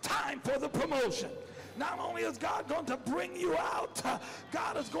now it's time for the promotion. Not only is God going to bring you out,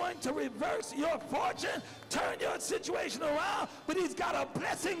 God is going to reverse your fortune, turn your situation around, but he's got a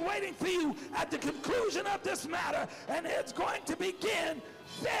blessing waiting for you at the conclusion of this matter, and it's going to begin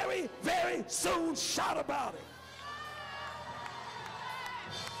very, very soon. Shout about it.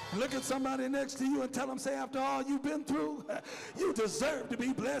 Look at somebody next to you and tell them, say, after all you've been through, you deserve to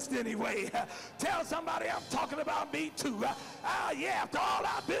be blessed anyway. Tell somebody, I'm talking about me too. Yeah, after all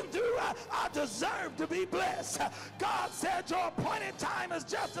I've been through, I deserve to be blessed. God said your appointed time is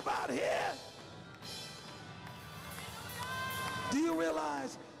just about here. Do you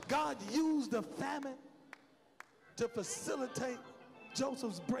realize God used the famine to facilitate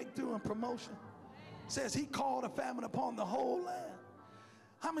Joseph's breakthrough and promotion? It says he called a famine upon the whole land.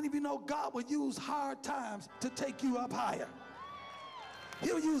 How many of you know God will use hard times to take you up higher?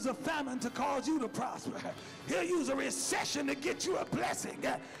 He'll use a famine to cause you to prosper. He'll use a recession to get you a blessing.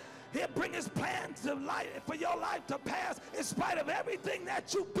 He'll bring his plan to life for your life to pass in spite of everything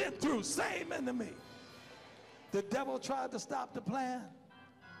that you've been through. Say amen to me. The devil tried to stop the plan.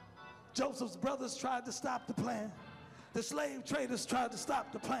 Joseph's brothers tried to stop the plan. The slave traders tried to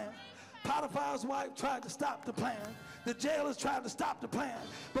stop the plan. Potiphar's wife tried to stop the plan. The jailers tried to stop the plan.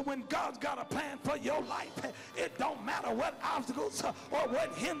 But when God's got a plan for your life, it don't matter what obstacles or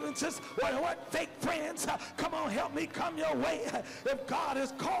what hindrances or what fake friends, come on, help me come your way. If God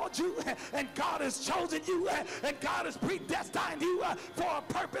has called you and God has chosen you and God has predestined you for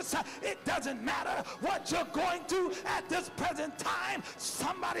a purpose, it doesn't matter what you're going through at this present time.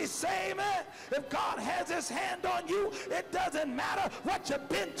 Somebody say amen. If God has his hand on you, it doesn't matter what you've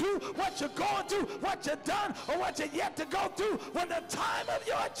been through, what you're going through, what you've done, or what you're yet to go through. When the time of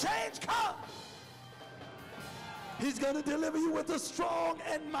your change comes, he's going to deliver you with a strong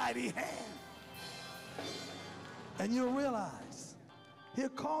and mighty hand. And you'll realize, he'll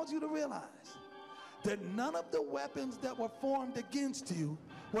cause you to realize that none of the weapons that were formed against you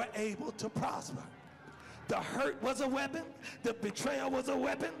were able to prosper. The hurt was a weapon. The betrayal was a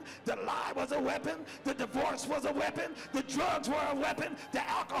weapon. The lie was a weapon. The divorce was a weapon. The drugs were a weapon. The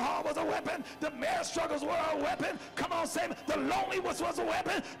alcohol was a weapon. The marriage struggles were a weapon. Come on, say it. The loneliness was a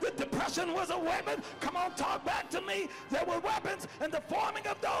weapon. The depression was a weapon. Come on, talk back to me. There were weapons, and the forming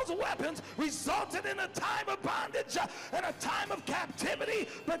of those weapons resulted in a time of bondage and a time of captivity.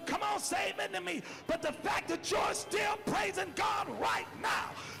 But come on, say amen to me. But the fact that you're still praising God right now,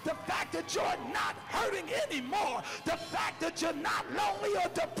 the fact that you're not hurting anymore, the fact that you're not lonely or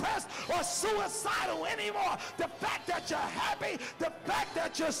depressed or suicidal anymore, the fact that you're happy, the fact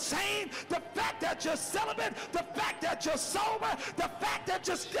that you're sane, the fact that you're celibate, the fact that you're sober, the fact that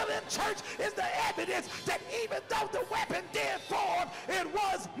you're still in church is the evidence that even though the weapon did form, it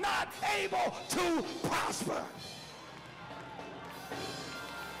was not able to prosper.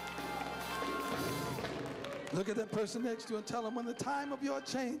 Look at that person next to you and tell them, when the time of your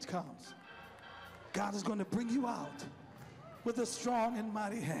change comes, God is going to bring you out with a strong and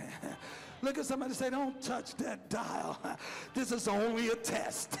mighty hand. Look at somebody and say, don't touch that dial. This is only a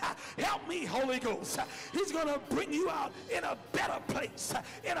test. Help me, Holy Ghost. He's going to bring you out in a better place,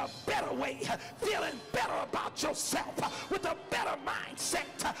 in a better way, feeling better about yourself, with a better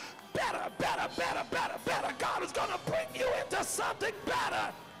mindset. Better, better, better, better, better. God is going to bring you into something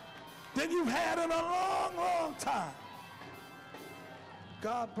better than you've had in a long, long time.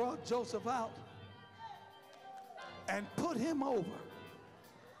 God brought Joseph out and put him over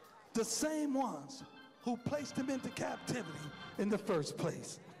the same ones who placed him into captivity in the first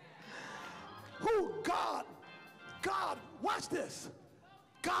place. Who God, watch this.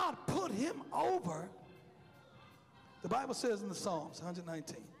 God put him over. The Bible says in the Psalms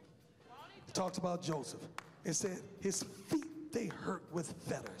 119, it talks about Joseph. It said his feet they hurt with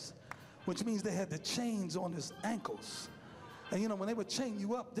fetters, which means they had the chains on his ankles. And you know, when they would chain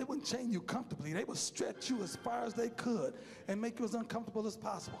you up, they wouldn't chain you comfortably. They would stretch you as far as they could and make you as uncomfortable as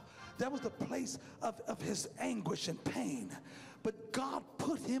possible. That was the place of his anguish and pain. But God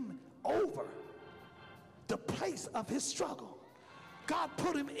put him over the place of his struggle. God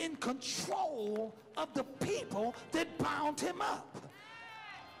put him in control of the people that bound him up.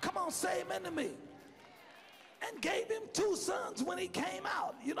 Come on, say amen to me. And gave him 2 sons when he came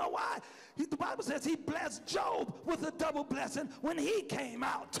out. You know why? The Bible says he blessed Job with a double blessing when he came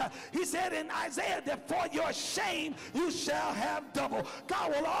out. He said in Isaiah that for your shame you shall have double.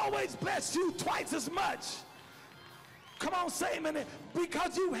 God will always bless you twice as much. Come on, say amen.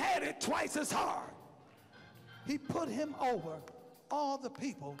 Because you had it twice as hard. He put him over all the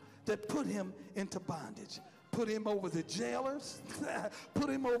people that put him into bondage. Put him over the jailers, put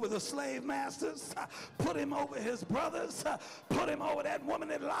him over the slave masters, put him over his brothers, put him over that woman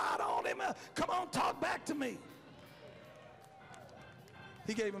that lied on him. Come on, talk back to me.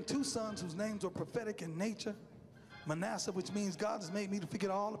 He gave him 2 sons whose names were prophetic in nature. Manasseh, which means God has made me to forget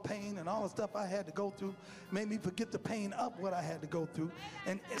all the pain and all the stuff I had to go through, made me forget the pain of what I had to go through.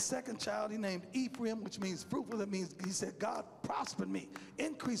 And his second child he named Ephraim, which means fruitful. That means he said, God prospered me,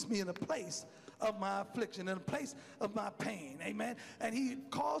 increased me in a place of my affliction, in a place of my pain. Amen. And he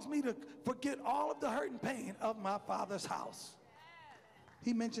caused me to forget all of the hurt and pain of my father's house.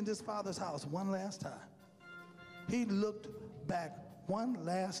 He mentioned his father's house one last time. He looked back one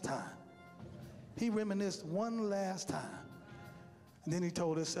last time. He reminisced one last time. And then he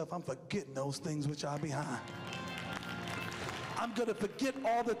told himself, I'm forgetting those things which are behind. I'm going to forget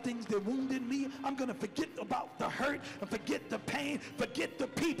all the things that wounded me. I'm going to forget about the hurt and forget the pain, forget the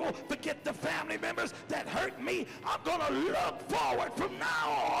people, forget the family members that hurt me. I'm going to look forward from now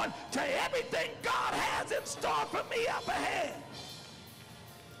on to everything God has in store for me up ahead.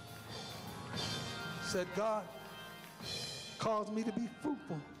 Said, God caused me to be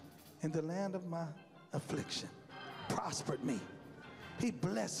fruitful in the land of my affliction, prospered me. He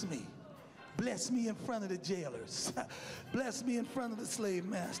blessed me. Bless me in front of the jailers. Bless me in front of the slave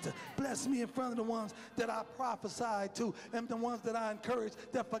master. Bless me in front of the ones that I prophesied to and the ones that I encouraged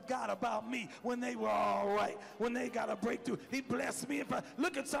that forgot about me when they were all right, when they got a breakthrough. He blessed me in front.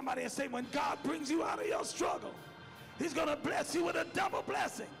 Look at somebody and say, when God brings you out of your struggle, he's going to bless you with a double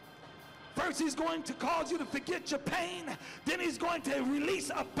blessing. First, he's going to cause you to forget your pain. Then he's going to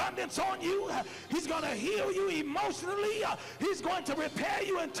release abundance on you. He's going to heal you emotionally. He's going to repair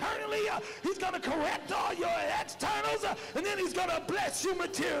you internally. He's going to correct all your externals. And then he's going to bless you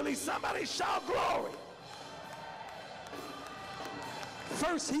materially. Somebody shout glory.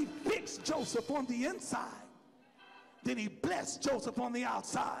 First, he fixed Joseph on the inside. Then he blessed Joseph on the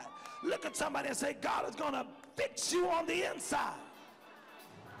outside. Look at somebody and say, God is going to fix you on the inside.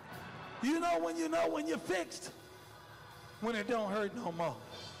 You know when you're fixed? When it don't hurt no more.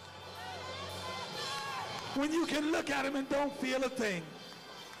 When you can look at him and don't feel a thing.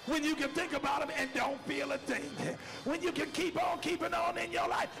 When you can think about him and don't feel a thing. When you can keep on keeping on in your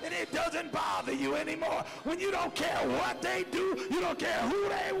life and it doesn't bother you anymore. When you don't care what they do, you don't care who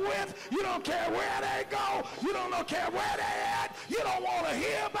they with, you don't care where they go, you don't care where they at, you don't want to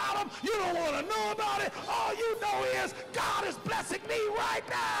hear about them, you don't want to know about it. All you know is God is blessing me right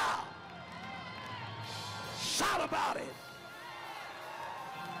now. Shout about it.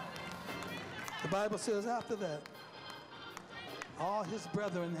 The Bible says after that, all his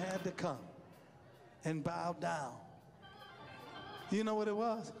brethren had to come and bow down. You know what it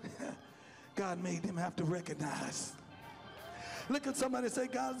was? God made them have to recognize. Look at somebody and say,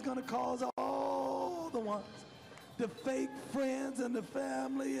 God's going to cause all the ones, the fake friends and the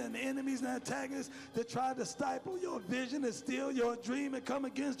family and enemies and antagonists that try to stifle your vision and steal your dream and come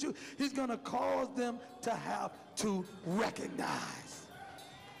against you. He's going to cause them to have to recognize.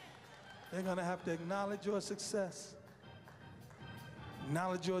 They're going to have to acknowledge your success,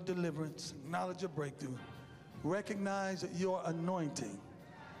 acknowledge your deliverance, acknowledge your breakthrough, recognize your anointing,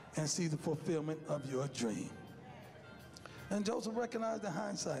 and see the fulfillment of your dream. And Joseph recognized in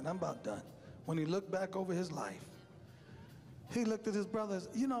hindsight, and I'm about done, when he looked back over his life, he looked at his brothers.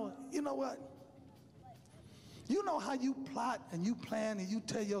 You know what? You know how you plot and you plan and you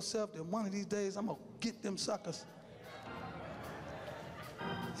tell yourself that one of these days I'm going to get them suckers?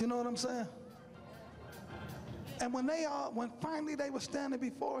 You know what I'm saying? And when finally they were standing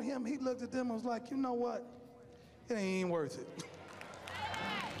before him, he looked at them and was like, you know what? It ain't even worth it.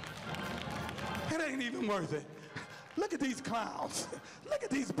 It ain't even worth it. Look at these clowns. Look at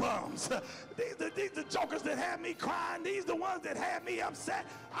these bums. These the jokers that had me crying. These the ones that had me upset.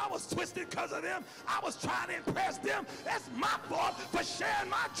 I was twisted because of them. I was trying to impress them. That's my fault for sharing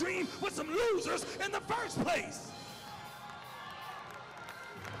my dream with some losers in the first place.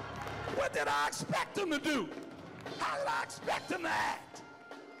 What did I expect them to do? How did I expect them to act?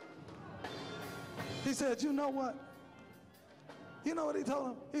 He said, you know what? You know what he told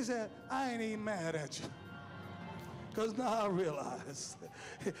him? He said, I ain't even mad at you. Because now I realize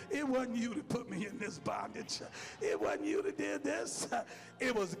it wasn't you that put me in this bondage. It wasn't you that did this.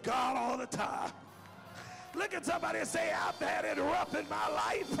 It was God all the time. Look at somebody and say, I've had it rough in my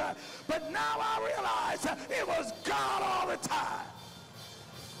life, but now I realize it was God all the time.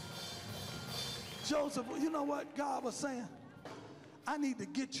 Joseph, you know what God was saying? I need to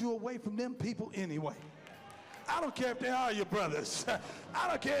get you away from them people anyway. I don't care if they are your brothers. I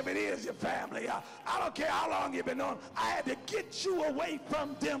don't care if it is your family. I don't care how long you've been known. I had to get you away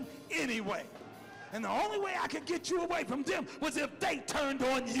from them anyway. And the only way I could get you away from them was if they turned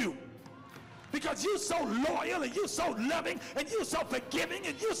on you. Because you're so loyal and you're so loving and you're so forgiving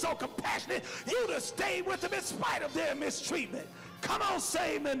and you're so compassionate, you'd have stayed with them in spite of their mistreatment. Come on,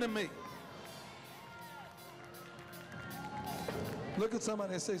 say amen to me. Look at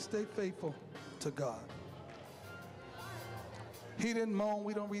somebody and say, stay faithful to God. He didn't moan.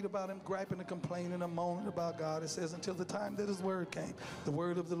 We don't read about him griping and complaining and moaning about God. It says until the time that his word came, the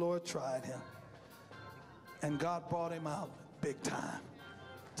word of the Lord tried him. And God brought him out big time.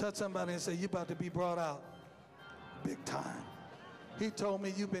 Touch somebody and say, you're about to be brought out big time. He told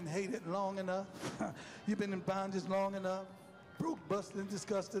me you've been hated long enough. You've been in bondage long enough. Broke, busted, and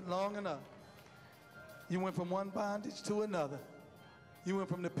disgusted long enough. You went from one bondage to another. You went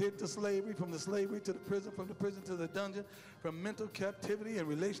from the pit to slavery, from the slavery to the prison, from the prison to the dungeon, from mental captivity and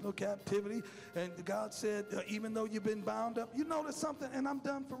relational captivity. And God said, even though you've been bound up, you notice something, and I'm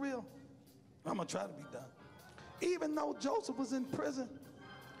done for real. I'm going to try to be done. Even though Joseph was in prison,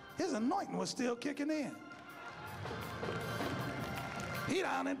 his anointing was still kicking in. He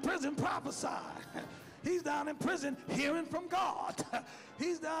down in prison prophesying. He's down in prison hearing from God.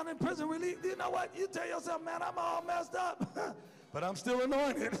 He's down in prison really. You know what? You tell yourself, man, I'm all messed up, but I'm still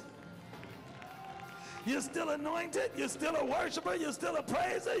anointed. You're still anointed. You're still a worshiper. You're still a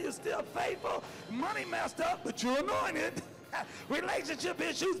praiser. You're still faithful. Money messed up, but you're anointed. Relationship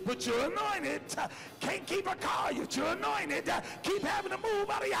issues, but you're anointed. Can't keep a car, but you're anointed. Keep having to move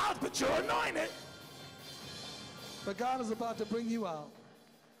out of your house, but you're anointed. But God is about to bring you out,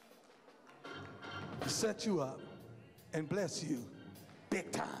 set you up, and bless you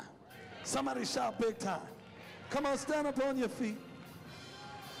big time. Somebody shout big time. Come on, stand up on your feet.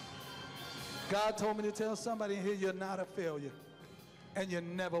 God told me to tell somebody in here, you're not a failure, and you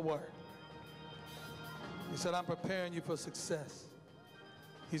never were. He said, I'm preparing you for success.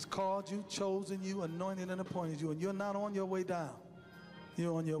 He's called you, chosen you, anointed and appointed you, and you're not on your way down.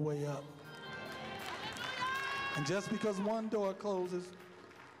 You're on your way up. And just because one door closes,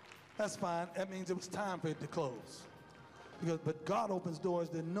 that's fine. That means it was time for it to close. But God opens doors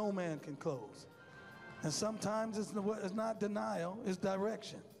that no man can close. And sometimes it's not denial, it's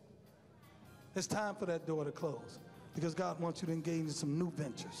direction. It's time for that door to close because God wants you to engage in some new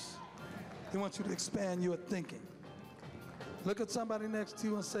ventures. He wants you to expand your thinking. Look at somebody next to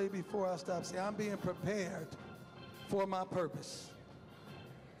you and say, before I stop, say, I'm being prepared for my purpose.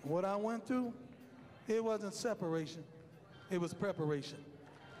 What I went through, it wasn't separation, it was preparation.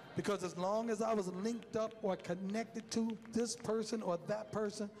 Because as long as I was linked up or connected to this person or that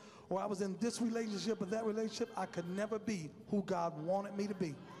person, or I was in this relationship or that relationship, I could never be who God wanted me to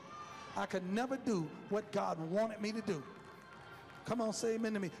be. I could never do what God wanted me to do. Come on, say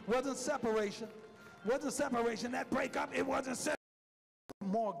amen to me. Wasn't separation. Wasn't separation. That breakup, it wasn't separation.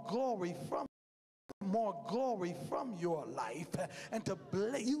 More glory from your life and to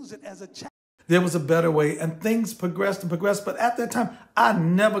use it as a challenge. There was a better way, and things progressed and progressed. But at that time, I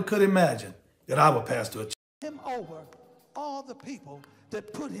never could imagine that I would pass to a him over all the people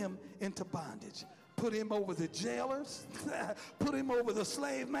that put him into bondage. Put him over the jailers, put him over the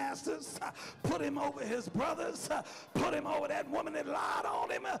slave masters, put him over his brothers, put him over that woman that lied on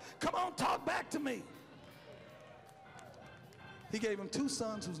him. Come on, talk back to me. He gave him 2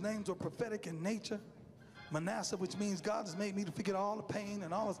 sons whose names were prophetic in nature. Manasseh, which means God has made me to forget all the pain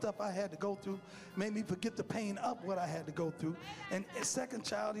and all the stuff I had to go through, made me forget the pain of what I had to go through. And his second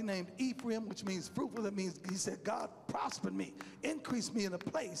child he named Ephraim, which means fruitful. That means he said, God prospered me, increased me in a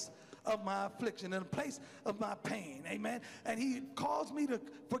place of my affliction, in a place of my pain, amen. And he caused me to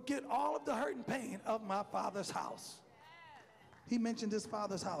forget all of the hurt and pain of my father's house. He mentioned his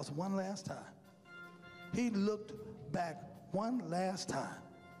father's house one last time. He looked back one last time.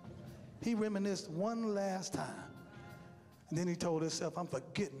 He reminisced one last time. And then he told himself, I'm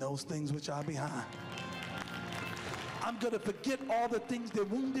forgetting those things which are behind. I'm going to forget all the things that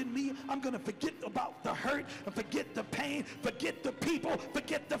wounded me. I'm going to forget about the hurt and forget the pain, forget the people,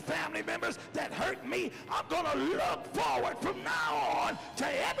 forget the family members that hurt me. I'm going to look forward from now on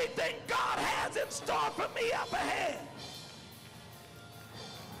to everything God has in store for me up ahead.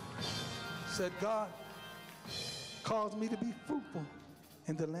 Said, God caused me to be fruitful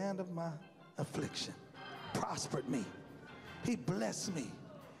in the land of my affliction, prospered me. He blessed me.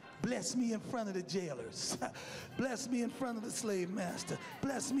 Bless me in front of the jailers. Bless me in front of the slave master.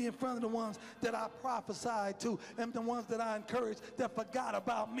 Bless me in front of the ones that I prophesied to and the ones that I encouraged that forgot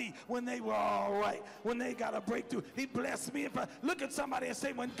about me when they were all right, when they got a breakthrough. He blessed me in front. Look at somebody and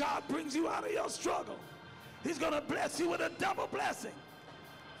say, when God brings you out of your struggle, he's going to bless you with a double blessing.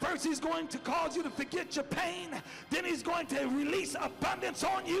 First, he's going to cause you to forget your pain. Then he's going to release abundance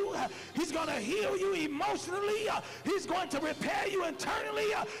on you. He's going to heal you emotionally. He's going to repair you internally.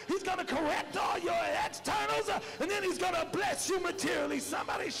 He's going to correct all your externals. And then he's going to bless you materially.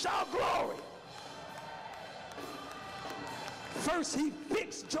 Somebody shout glory. First, he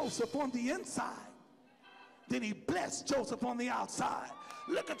fixed Joseph on the inside. Then he blessed Joseph on the outside.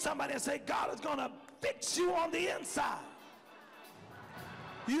 Look at somebody and say, God is going to fix you on the inside.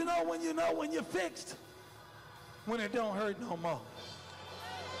 You know when you're fixed? When it don't hurt no more.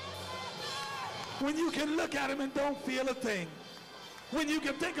 When you can look at him and don't feel a thing. When you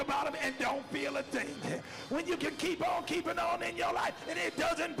can think about them and don't feel a thing. When you can keep on keeping on in your life and it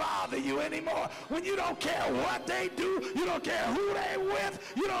doesn't bother you anymore. When you don't care what they do, you don't care who they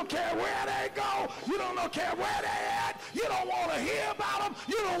with, you don't care where they go, you don't care where they at, you don't want to hear about them,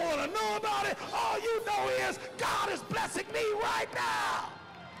 you don't want to know about it. All you know is God is blessing me right now.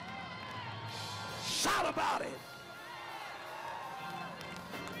 Shout about it.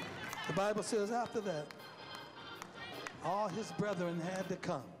 The Bible says after that, all his brethren had to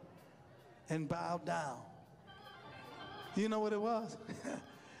come and bow down. You know what it was?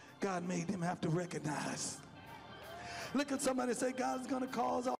 God made them have to recognize. Look at somebody and say, God's going to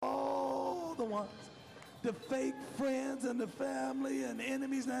cause all the ones, the fake friends and the family and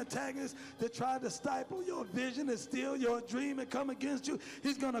enemies and antagonists that try to stifle your vision and steal your dream and come against you.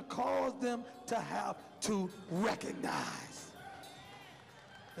 He's going to cause them to have to recognize.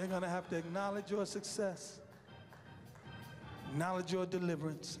 They're going to have to acknowledge your success, acknowledge your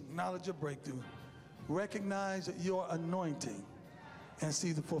deliverance, acknowledge your breakthrough, recognize your anointing, and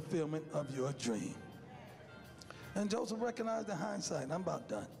see the fulfillment of your dream. And Joseph recognized in hindsight, and I'm about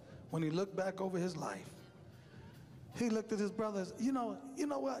done, when he looked back over his life, he looked at his brothers. You know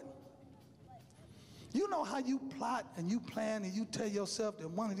what? You know how you plot and you plan and you tell yourself that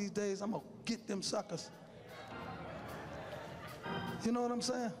one of these days I'm going to get them suckers? You know what I'm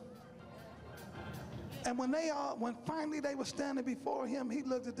saying? And when finally they were standing before him, he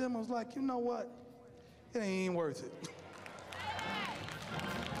looked at them and was like, you know what? It ain't worth it.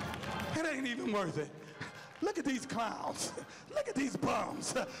 It ain't even worth it. Look at these clowns. Look at these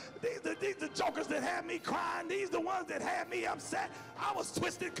bums. These the jokers that had me crying. These the ones that had me upset. I was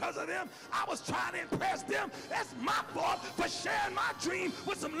twisted because of them. I was trying to impress them. That's my fault for sharing my dream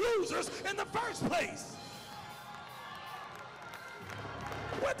with some losers in the first place.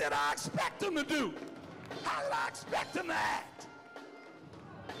 What did I expect them to do? How did I expect them to act?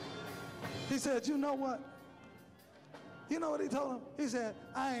 He said, you know what? You know what he told him? He said,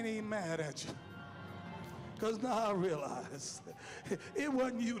 I ain't even mad at you. Because now I realize it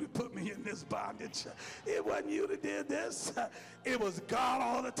wasn't you that put me in this bondage. It wasn't you that did this. It was God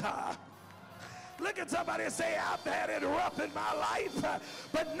all the time. Look at somebody and say, I've had it rough in my life,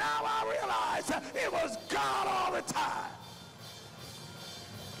 but now I realize it was God all the time.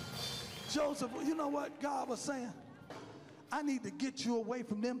 Joseph, you know what God was saying? I need to get you away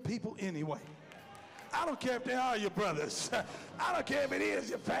from them people anyway. I don't care if they are your brothers. I don't care if it is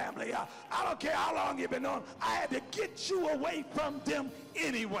your family. I don't care how long you've been known. I had to get you away from them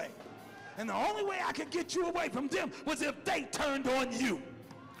anyway. And the only way I could get you away from them was if they turned on you.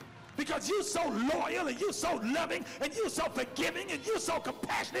 Because you're so loyal and you're so loving and you're so forgiving and you're so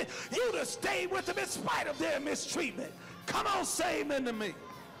compassionate, you'd have stayed with them in spite of their mistreatment. Come on, say amen to me.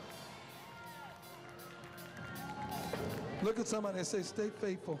 Look at somebody and say, stay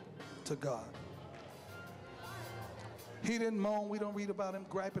faithful to God. He didn't moan. We don't read about him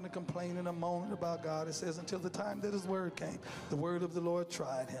griping and complaining and moaning about God. It says until the time that his word came, the word of the Lord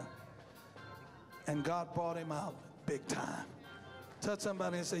tried him. And God brought him out big time. Touch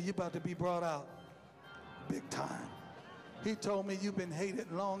somebody and say, you're about to be brought out big time. He told me you've been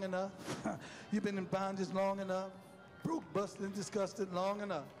hated long enough. You've been in bondage long enough. Broke, busted, and disgusted long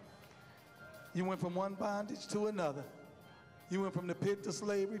enough. You went from one bondage to another. You went from the pit to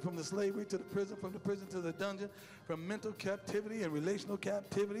slavery, from the slavery to the prison, from the prison to the dungeon, from mental captivity and relational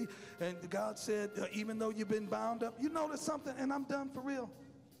captivity. And God said, even though you've been bound up, you notice something, and I'm done for real.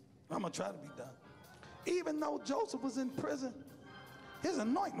 I'm going to try to be done. Even though Joseph was in prison, his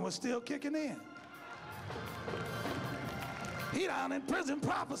anointing was still kicking in. He down in prison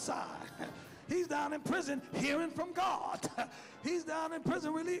prophesying. He's down in prison hearing from God. He's down in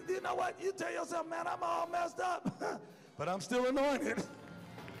prison relief. You know what? You tell yourself, man, I'm all messed up. But I'm still anointed.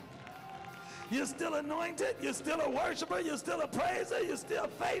 You're still anointed. You're still a worshiper. You're still a praiser. You're still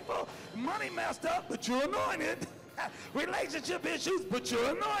faithful. Money messed up, but you're anointed. Relationship issues, but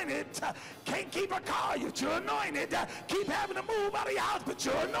you're anointed. Can't keep a car, but you're anointed. Keep having to move out of your house, but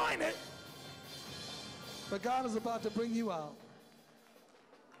you're anointed. But God is about to bring you out,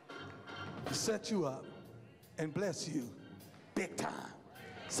 set you up, and bless you big time.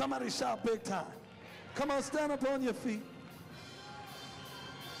 Somebody shout big time. Come on, stand up on your feet.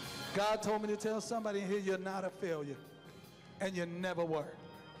 God told me to tell somebody in here, you're not a failure, and you never were.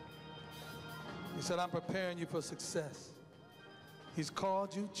 He said, I'm preparing you for success. He's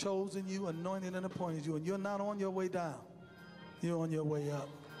called you, chosen you, anointed and appointed you, and you're not on your way down. You're on your way up.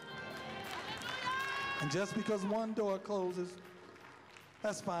 And just because one door closes,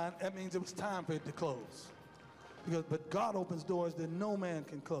 that's fine. That means it was time for it to close. But God opens doors that no man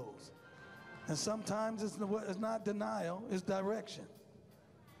can close. And sometimes it's not denial, it's direction.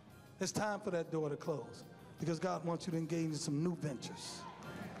 It's time for that door to close because God wants you to engage in some new ventures.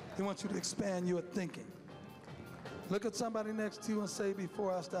 He wants you to expand your thinking. Look at somebody next to you and say,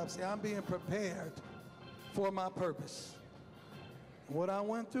 before I stop, say, I'm being prepared for my purpose. What I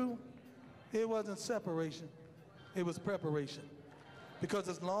went through, it wasn't separation, it was preparation. Because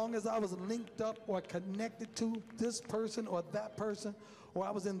as long as I was linked up or connected to this person or that person, or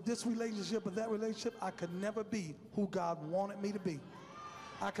I was in this relationship or that relationship, I could never be who God wanted me to be.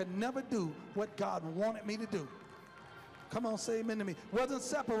 I could never do what God wanted me to do. Come on, say amen to me. Wasn't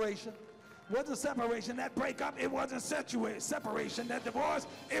separation. Wasn't separation. That breakup, it wasn't separation. That divorce,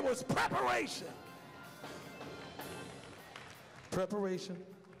 it was preparation. Preparation.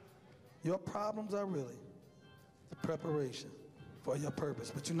 Your problems are really the preparation for your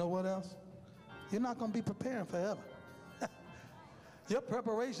purpose. But you know what else? You're not going to be preparing forever. Your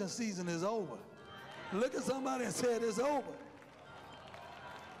preparation season is over. Look at somebody and say it's over.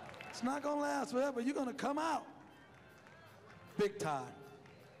 It's not going to last forever. You're going to come out big time,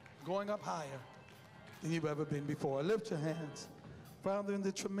 going up higher than you've ever been before. Lift your hands. Father, in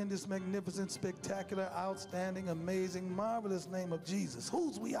the tremendous, magnificent, spectacular, outstanding, amazing, marvelous name of Jesus,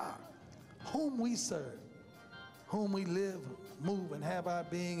 whose we are, whom we serve, whom we live, move, and have our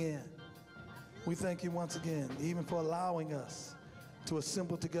being in. We thank you once again, even for allowing us to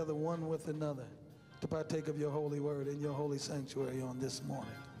assemble together one with another to partake of your holy word in your holy sanctuary on this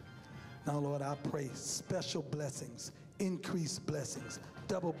morning. Now, Lord, I pray special blessings, increased blessings,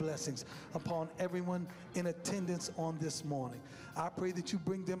 double blessings upon everyone in attendance on this morning. I pray that you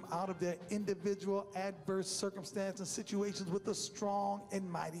bring them out of their individual adverse circumstances and situations with a strong and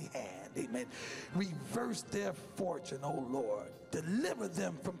mighty hand. Amen. Reverse their fortune, oh Lord. Deliver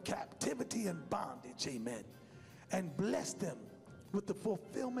them from captivity and bondage. Amen. And bless them with the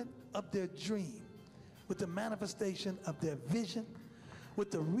fulfillment of their dream, with the manifestation of their vision, with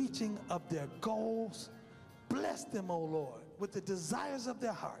the reaching of their goals. Bless them, oh Lord, with the desires of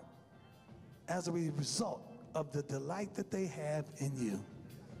their heart as a result of the delight that they have in you.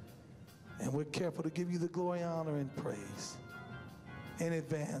 And we're careful to give you the glory, honor, and praise in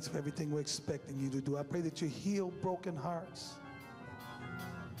advance for everything we're expecting you to do. I pray that you heal broken hearts,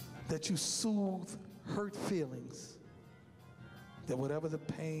 that you soothe hurt feelings, that whatever the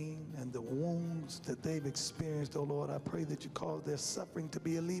pain and the wounds that they've experienced, oh Lord, I pray that you cause their suffering to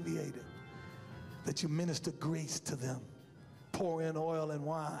be alleviated, that you minister grace to them, pour in oil and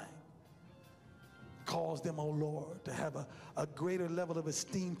wine, cause them, oh Lord, to have a greater level of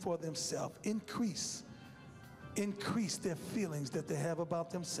esteem for themselves. Increase their feelings that they have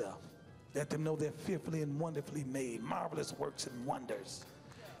about themselves. Let them know they're fearfully and wonderfully made, marvelous works and wonders,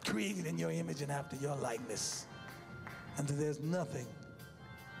 created in your image and after your likeness, and that there's nothing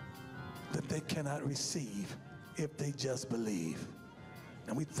that they cannot receive if they just believe.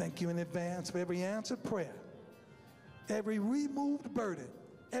 And we thank you in advance for every answered prayer, every removed burden,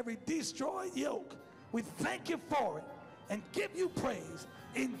 every destroyed yoke. We thank you for it and give you praise.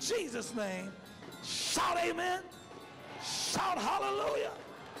 In Jesus' name, shout amen, shout hallelujah,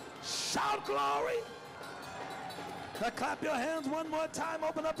 shout glory. Now clap your hands one more time,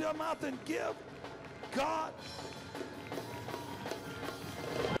 open up your mouth and give God.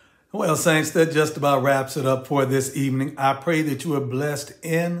 Well, saints, that just about wraps it up for this evening. I pray that you are blessed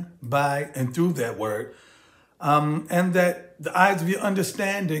in, by, and through that word, and that the eyes of your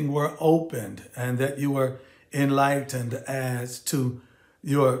understanding were opened and that you were enlightened as to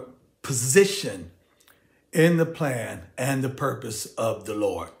your position in the plan and the purpose of the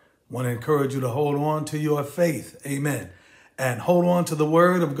Lord. I want to encourage you to hold on to your faith, amen, and hold on to the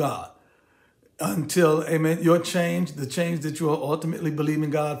word of God until, amen, your change, the change that you will ultimately believe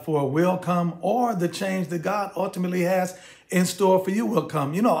in God for will come, or the change that God ultimately has in store for you will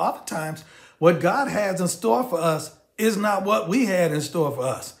come. You know, oftentimes what God has in store for us is not what we had in store for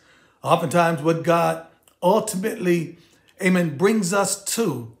us. Oftentimes what God ultimately, amen, brings us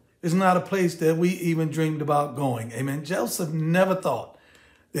to is not a place that we even dreamed about going. Amen. Joseph never thought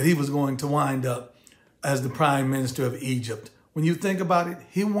that he was going to wind up as the prime minister of Egypt. When you think about it,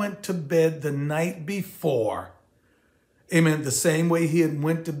 he went to bed the night before, amen, the same way he had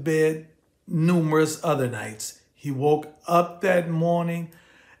went to bed numerous other nights. He woke up that morning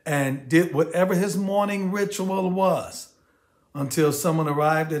and did whatever his morning ritual was until someone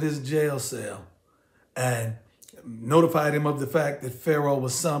arrived at his jail cell and notified him of the fact that Pharaoh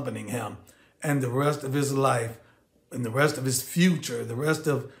was summoning him, and the rest of his life and the rest of his future, the rest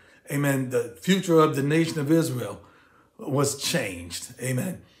of, amen, the future of the nation of Israel was changed.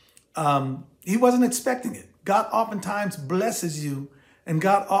 Amen. He wasn't expecting it. God oftentimes blesses you, and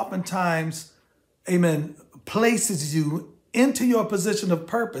God oftentimes, amen, places you into your position of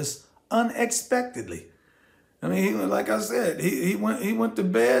purpose unexpectedly. I mean, like I said, he went to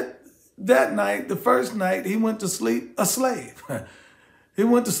bed that night. The first night he went to sleep a slave. He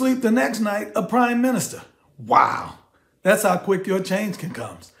went to sleep the next night a prime minister. Wow, that's how quick your change can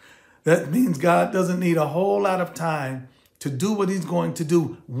come. That means God doesn't need a whole lot of time to do what he's going to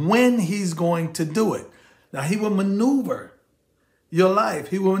do when he's going to do it. Now, he will maneuver your life.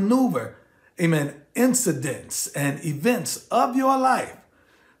 He will maneuver, amen, incidents and events of your life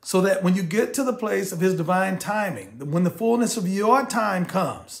so that when you get to the place of his divine timing, when the fullness of your time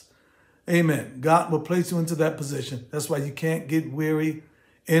comes, amen, God will place you into that position. That's why you can't get weary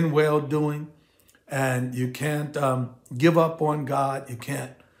in well-doing, and you can't give up on God. You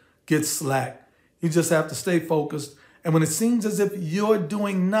can't get slack. You just have to stay focused. And when it seems as if you're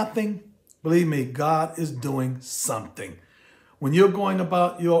doing nothing, believe me, God is doing something. When you're going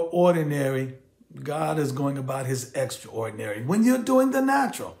about your ordinary, God is going about his extraordinary. When you're doing the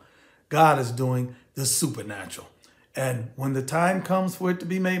natural, God is doing the supernatural. And when the time comes for it to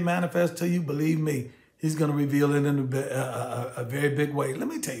be made manifest to you, believe me, he's going to reveal it in a very big way. Let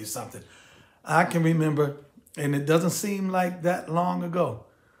me tell you something. I can remember, and it doesn't seem like that long ago,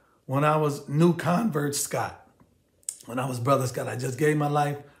 when I was new convert Scott. When I was Brother Scott, I just gave my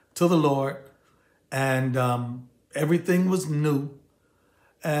life to the Lord, and everything was new.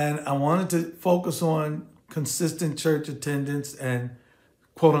 And I wanted to focus on consistent church attendance and,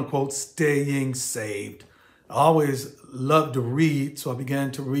 quote unquote, staying saved. I always loved to read, so I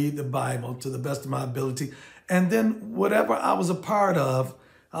began to read the Bible to the best of my ability. And then whatever I was a part of,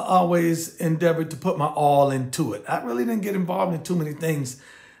 I always endeavored to put my all into it. I really didn't get involved in too many things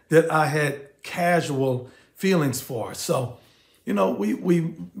that I had casual feelings for. So, you know,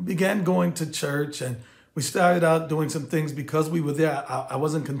 we began going to church, and we started out doing some things because we were there. I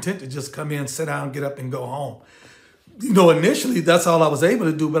wasn't content to just come in, sit down, get up, and go home. You know, initially, that's all I was able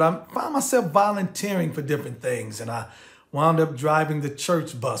to do, but I found myself volunteering for different things, and I wound up driving the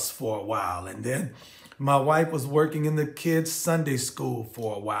church bus for a while, and then my wife was working in the kids' Sunday school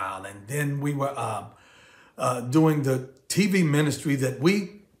for a while, and then we were doing the TV ministry that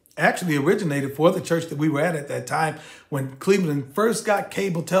we actually originated for the church that we were at that time when Cleveland first got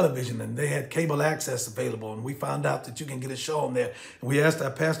cable television, and they had cable access available, and we found out that you can get a show on there. And we asked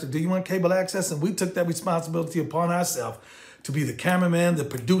our pastor, do you want cable access? And we took that responsibility upon ourselves to be the cameraman, the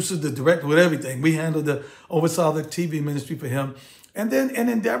producer, the director, with everything. We oversaw the TV ministry for him. And then in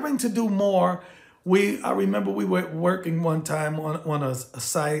endeavoring to do more, I remember we were working one time on a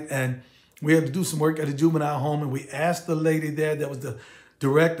site, and we had to do some work at a juvenile home, and we asked the lady there that was the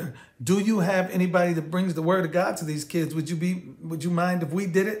director, do you have anybody that brings the word of God to these kids? Would you mind if we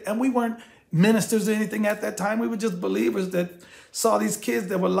did it? And we weren't ministers or anything at that time. We were just believers that saw these kids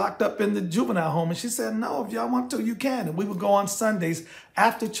that were locked up in the juvenile home. And she said, no, if y'all want to, you can. And we would go on Sundays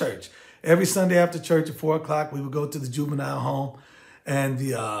after church. Every Sunday after church at 4 o'clock, we would go to the juvenile home, and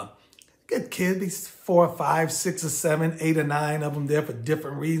the get kids, these 4 or 5, 6 or 7, 8 or 9 of them there for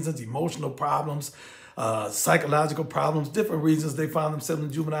different reasons, emotional problems, psychological problems, different reasons they found themselves in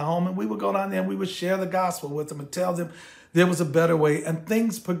the juvenile home. And we would go down there and we would share the gospel with them and tell them there was a better way. And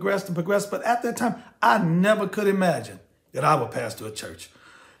things progressed and progressed. But at that time, I never could imagine that I would pastor a church.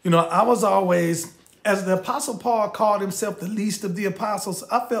 You know, I was always, as the Apostle Paul called himself the least of the apostles,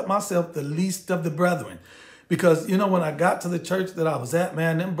 I felt myself the least of the brethren. Because, you know, when I got to the church that I was at,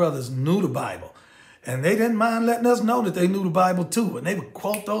 man, them brothers knew the Bible. And they didn't mind letting us know that they knew the Bible too. And they would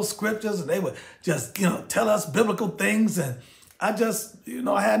quote those scriptures, and they would just, you know, tell us biblical things. And I just, you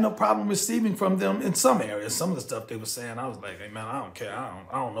know, I had no problem receiving from them in some areas. Some of the stuff they were saying, I was like, hey, man, I don't care.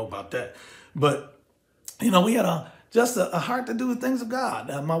 I don't know about that. But, you know, we had just a heart to do the things of God.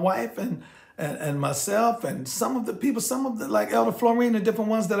 My wife and myself and some of the people, like Elder Florine and different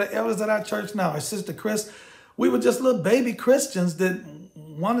ones that are elders at our church now, our sister Chris, we were just little baby Christians that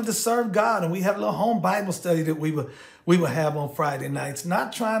wanted to serve God, and we had a little home Bible study that we would have on Friday nights,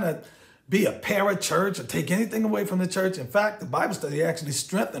 not trying to be a para-church or take anything away from the church. In fact, the Bible study actually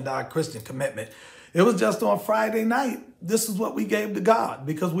strengthened our Christian commitment. It was just on Friday night. This is what we gave to God,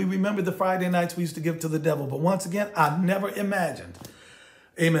 because we remembered the Friday nights we used to give to the devil. But once again, I never imagined,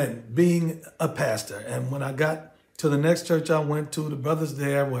 amen, being a pastor. And when I got to the next church I went to, the brothers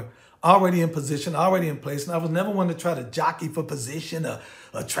there were already in position, already in place. And I was never one to try to jockey for position or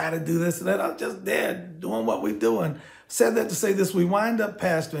try to do this and that. I was just there doing what we do. And said that to say this, we wind up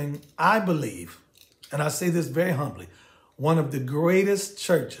pastoring, I believe, and I say this very humbly, one of the greatest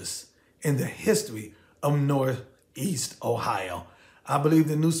churches in the history of Northeast Ohio. I believe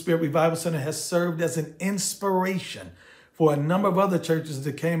the New Spirit Revival Center has served as an inspiration for a number of other churches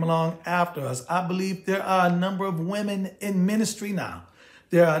that came along after us. I believe there are a number of women in ministry now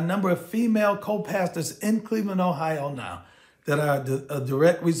There are a number of female co-pastors in Cleveland, Ohio now that are a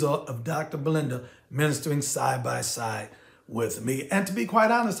direct result of Dr. Belinda ministering side by side with me. And to be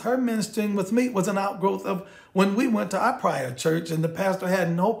quite honest, her ministering with me was an outgrowth of when we went to our prior church and the pastor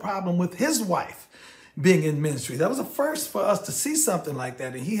had no problem with his wife being in ministry. That was a first for us to see something like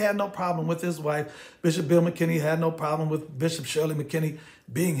that. And he had no problem with his wife. Bishop Bill McKinney had no problem with Bishop Shirley McKinney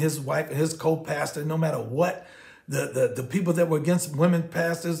being his wife and his co-pastor, no matter what the people that were against women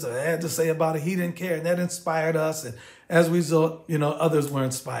pastors had to say about it. He didn't care, and that inspired us. And as a result, others were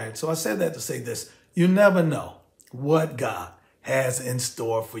inspired. So I said that to say this: you never know what God has in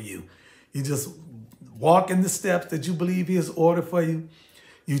store for you. You just walk in the steps that you believe he has ordered for you.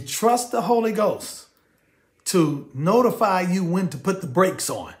 You trust the Holy Ghost to notify you when to put the brakes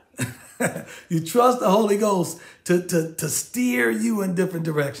on. You trust the Holy Ghost to steer you in different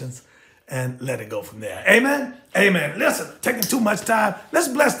directions, and let it go from there. Amen? Amen. Listen, taking too much time. Let's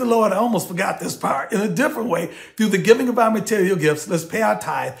bless the Lord. I almost forgot this part. In a different way, through the giving of our material gifts, let's pay our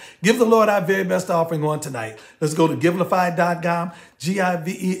tithe. Give the Lord our very best offering on tonight. Let's go to givelify.com,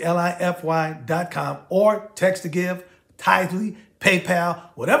 givelify.com, or text to give, Tithely, PayPal,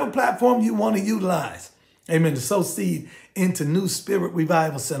 whatever platform you want to utilize. Amen. To sow seed into New Spirit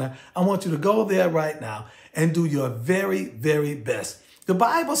Revival Center. I want you to go there right now and do your very, very best. The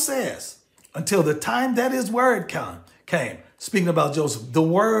Bible says, until the time that his word came, speaking about Joseph, the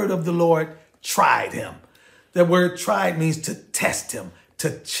word of the Lord tried him. That word tried means to test him,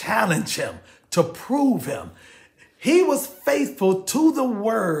 to challenge him, to prove him. He was faithful to the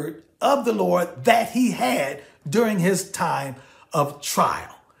word of the Lord that he had during his time of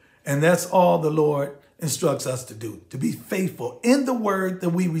trial. And that's all the Lord instructs us to do, to be faithful in the word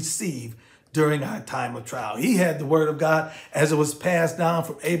that we receive during our time of trial. He had the word of God as it was passed down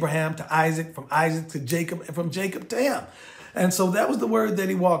from Abraham to Isaac, from Isaac to Jacob, and from Jacob to him. And so that was the word that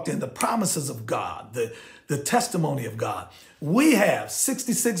he walked in, the promises of God, the testimony of God. We have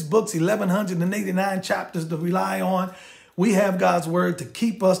 66 books, 1,189 chapters to rely on. We have God's word to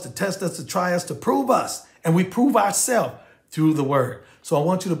keep us, to test us, to try us, to prove us. And we prove ourselves through the word. So I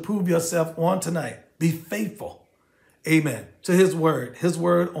want you to prove yourself on tonight. Be faithful, amen, to his word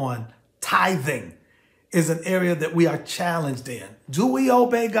on tithing is an area that we are challenged in. Do we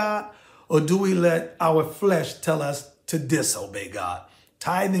obey God, or do we let our flesh tell us to disobey God?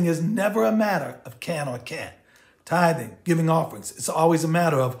 Tithing is never a matter of can or can't. Tithing, giving offerings, it's always a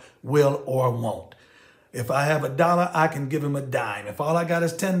matter of will or won't. If I have $1, I can give him a dime. If all I got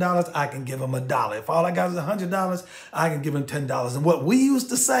is $10, I can give him $1. If all I got is $100, I can give him $10. And what we used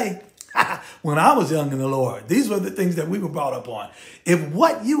to say when I was young in the Lord, these were the things that we were brought up on. If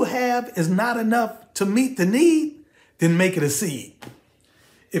what you have is not enough to meet the need, then make it a seed.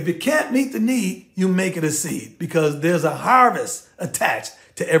 If it can't meet the need, you make it a seed, because there's a harvest attached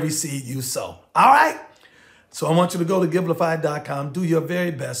to every seed you sow. All right? So I want you to go to givelify.com, do your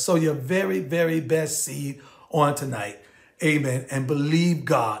very best, sow your very, very best seed on tonight. Amen. And believe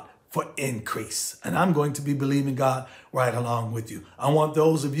God for increase. And I'm going to be believing God right along with you. I want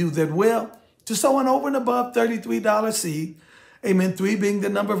those of you that will to sow an over and above $33 seed. Amen. 3 being the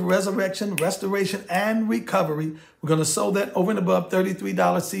number of resurrection, restoration, and recovery. We're going to sow that over and above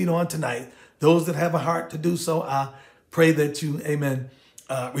 $33 seed on tonight. Those that have a heart to do so, I pray that you, amen,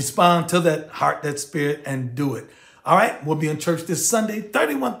 respond to that heart, that spirit, and do it. All right. We'll be in church this Sunday,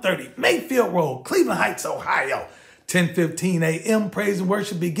 3130 Mayfield Road, Cleveland Heights, Ohio. 10:15 a.m. praise and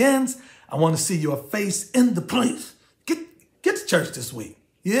worship begins. I want to see your face in the place. Get to church this week.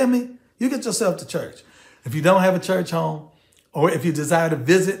 You hear me? You get yourself to church. If you don't have a church home, or if you desire to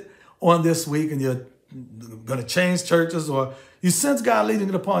visit on this week and you're going to change churches, or you sense God leading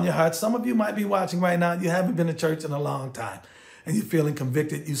it upon your heart. Some of you might be watching right now. You haven't been to church in a long time and you're feeling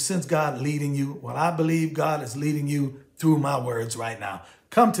convicted. You sense God leading you. Well, I believe God is leading you through my words right now.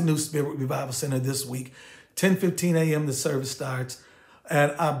 Come to New Spirit Revival Center this week. 10:15 a.m. the service starts,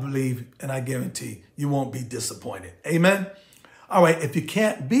 and I believe and I guarantee you won't be disappointed. Amen. All right. If you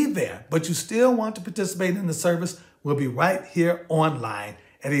can't be there, but you still want to participate in the service, we'll be right here online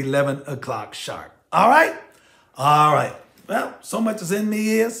at 11 o'clock sharp. All right. All right. Well, so much is in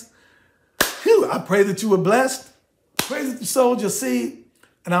me is, I pray that you were blessed. Pray that you sowed your seed,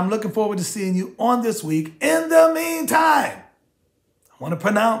 and I'm looking forward to seeing you on this week. In the meantime, I want to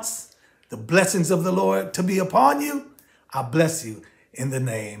pronounce the blessings of the Lord to be upon you. I bless you in the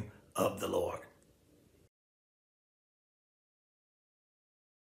name of the Lord.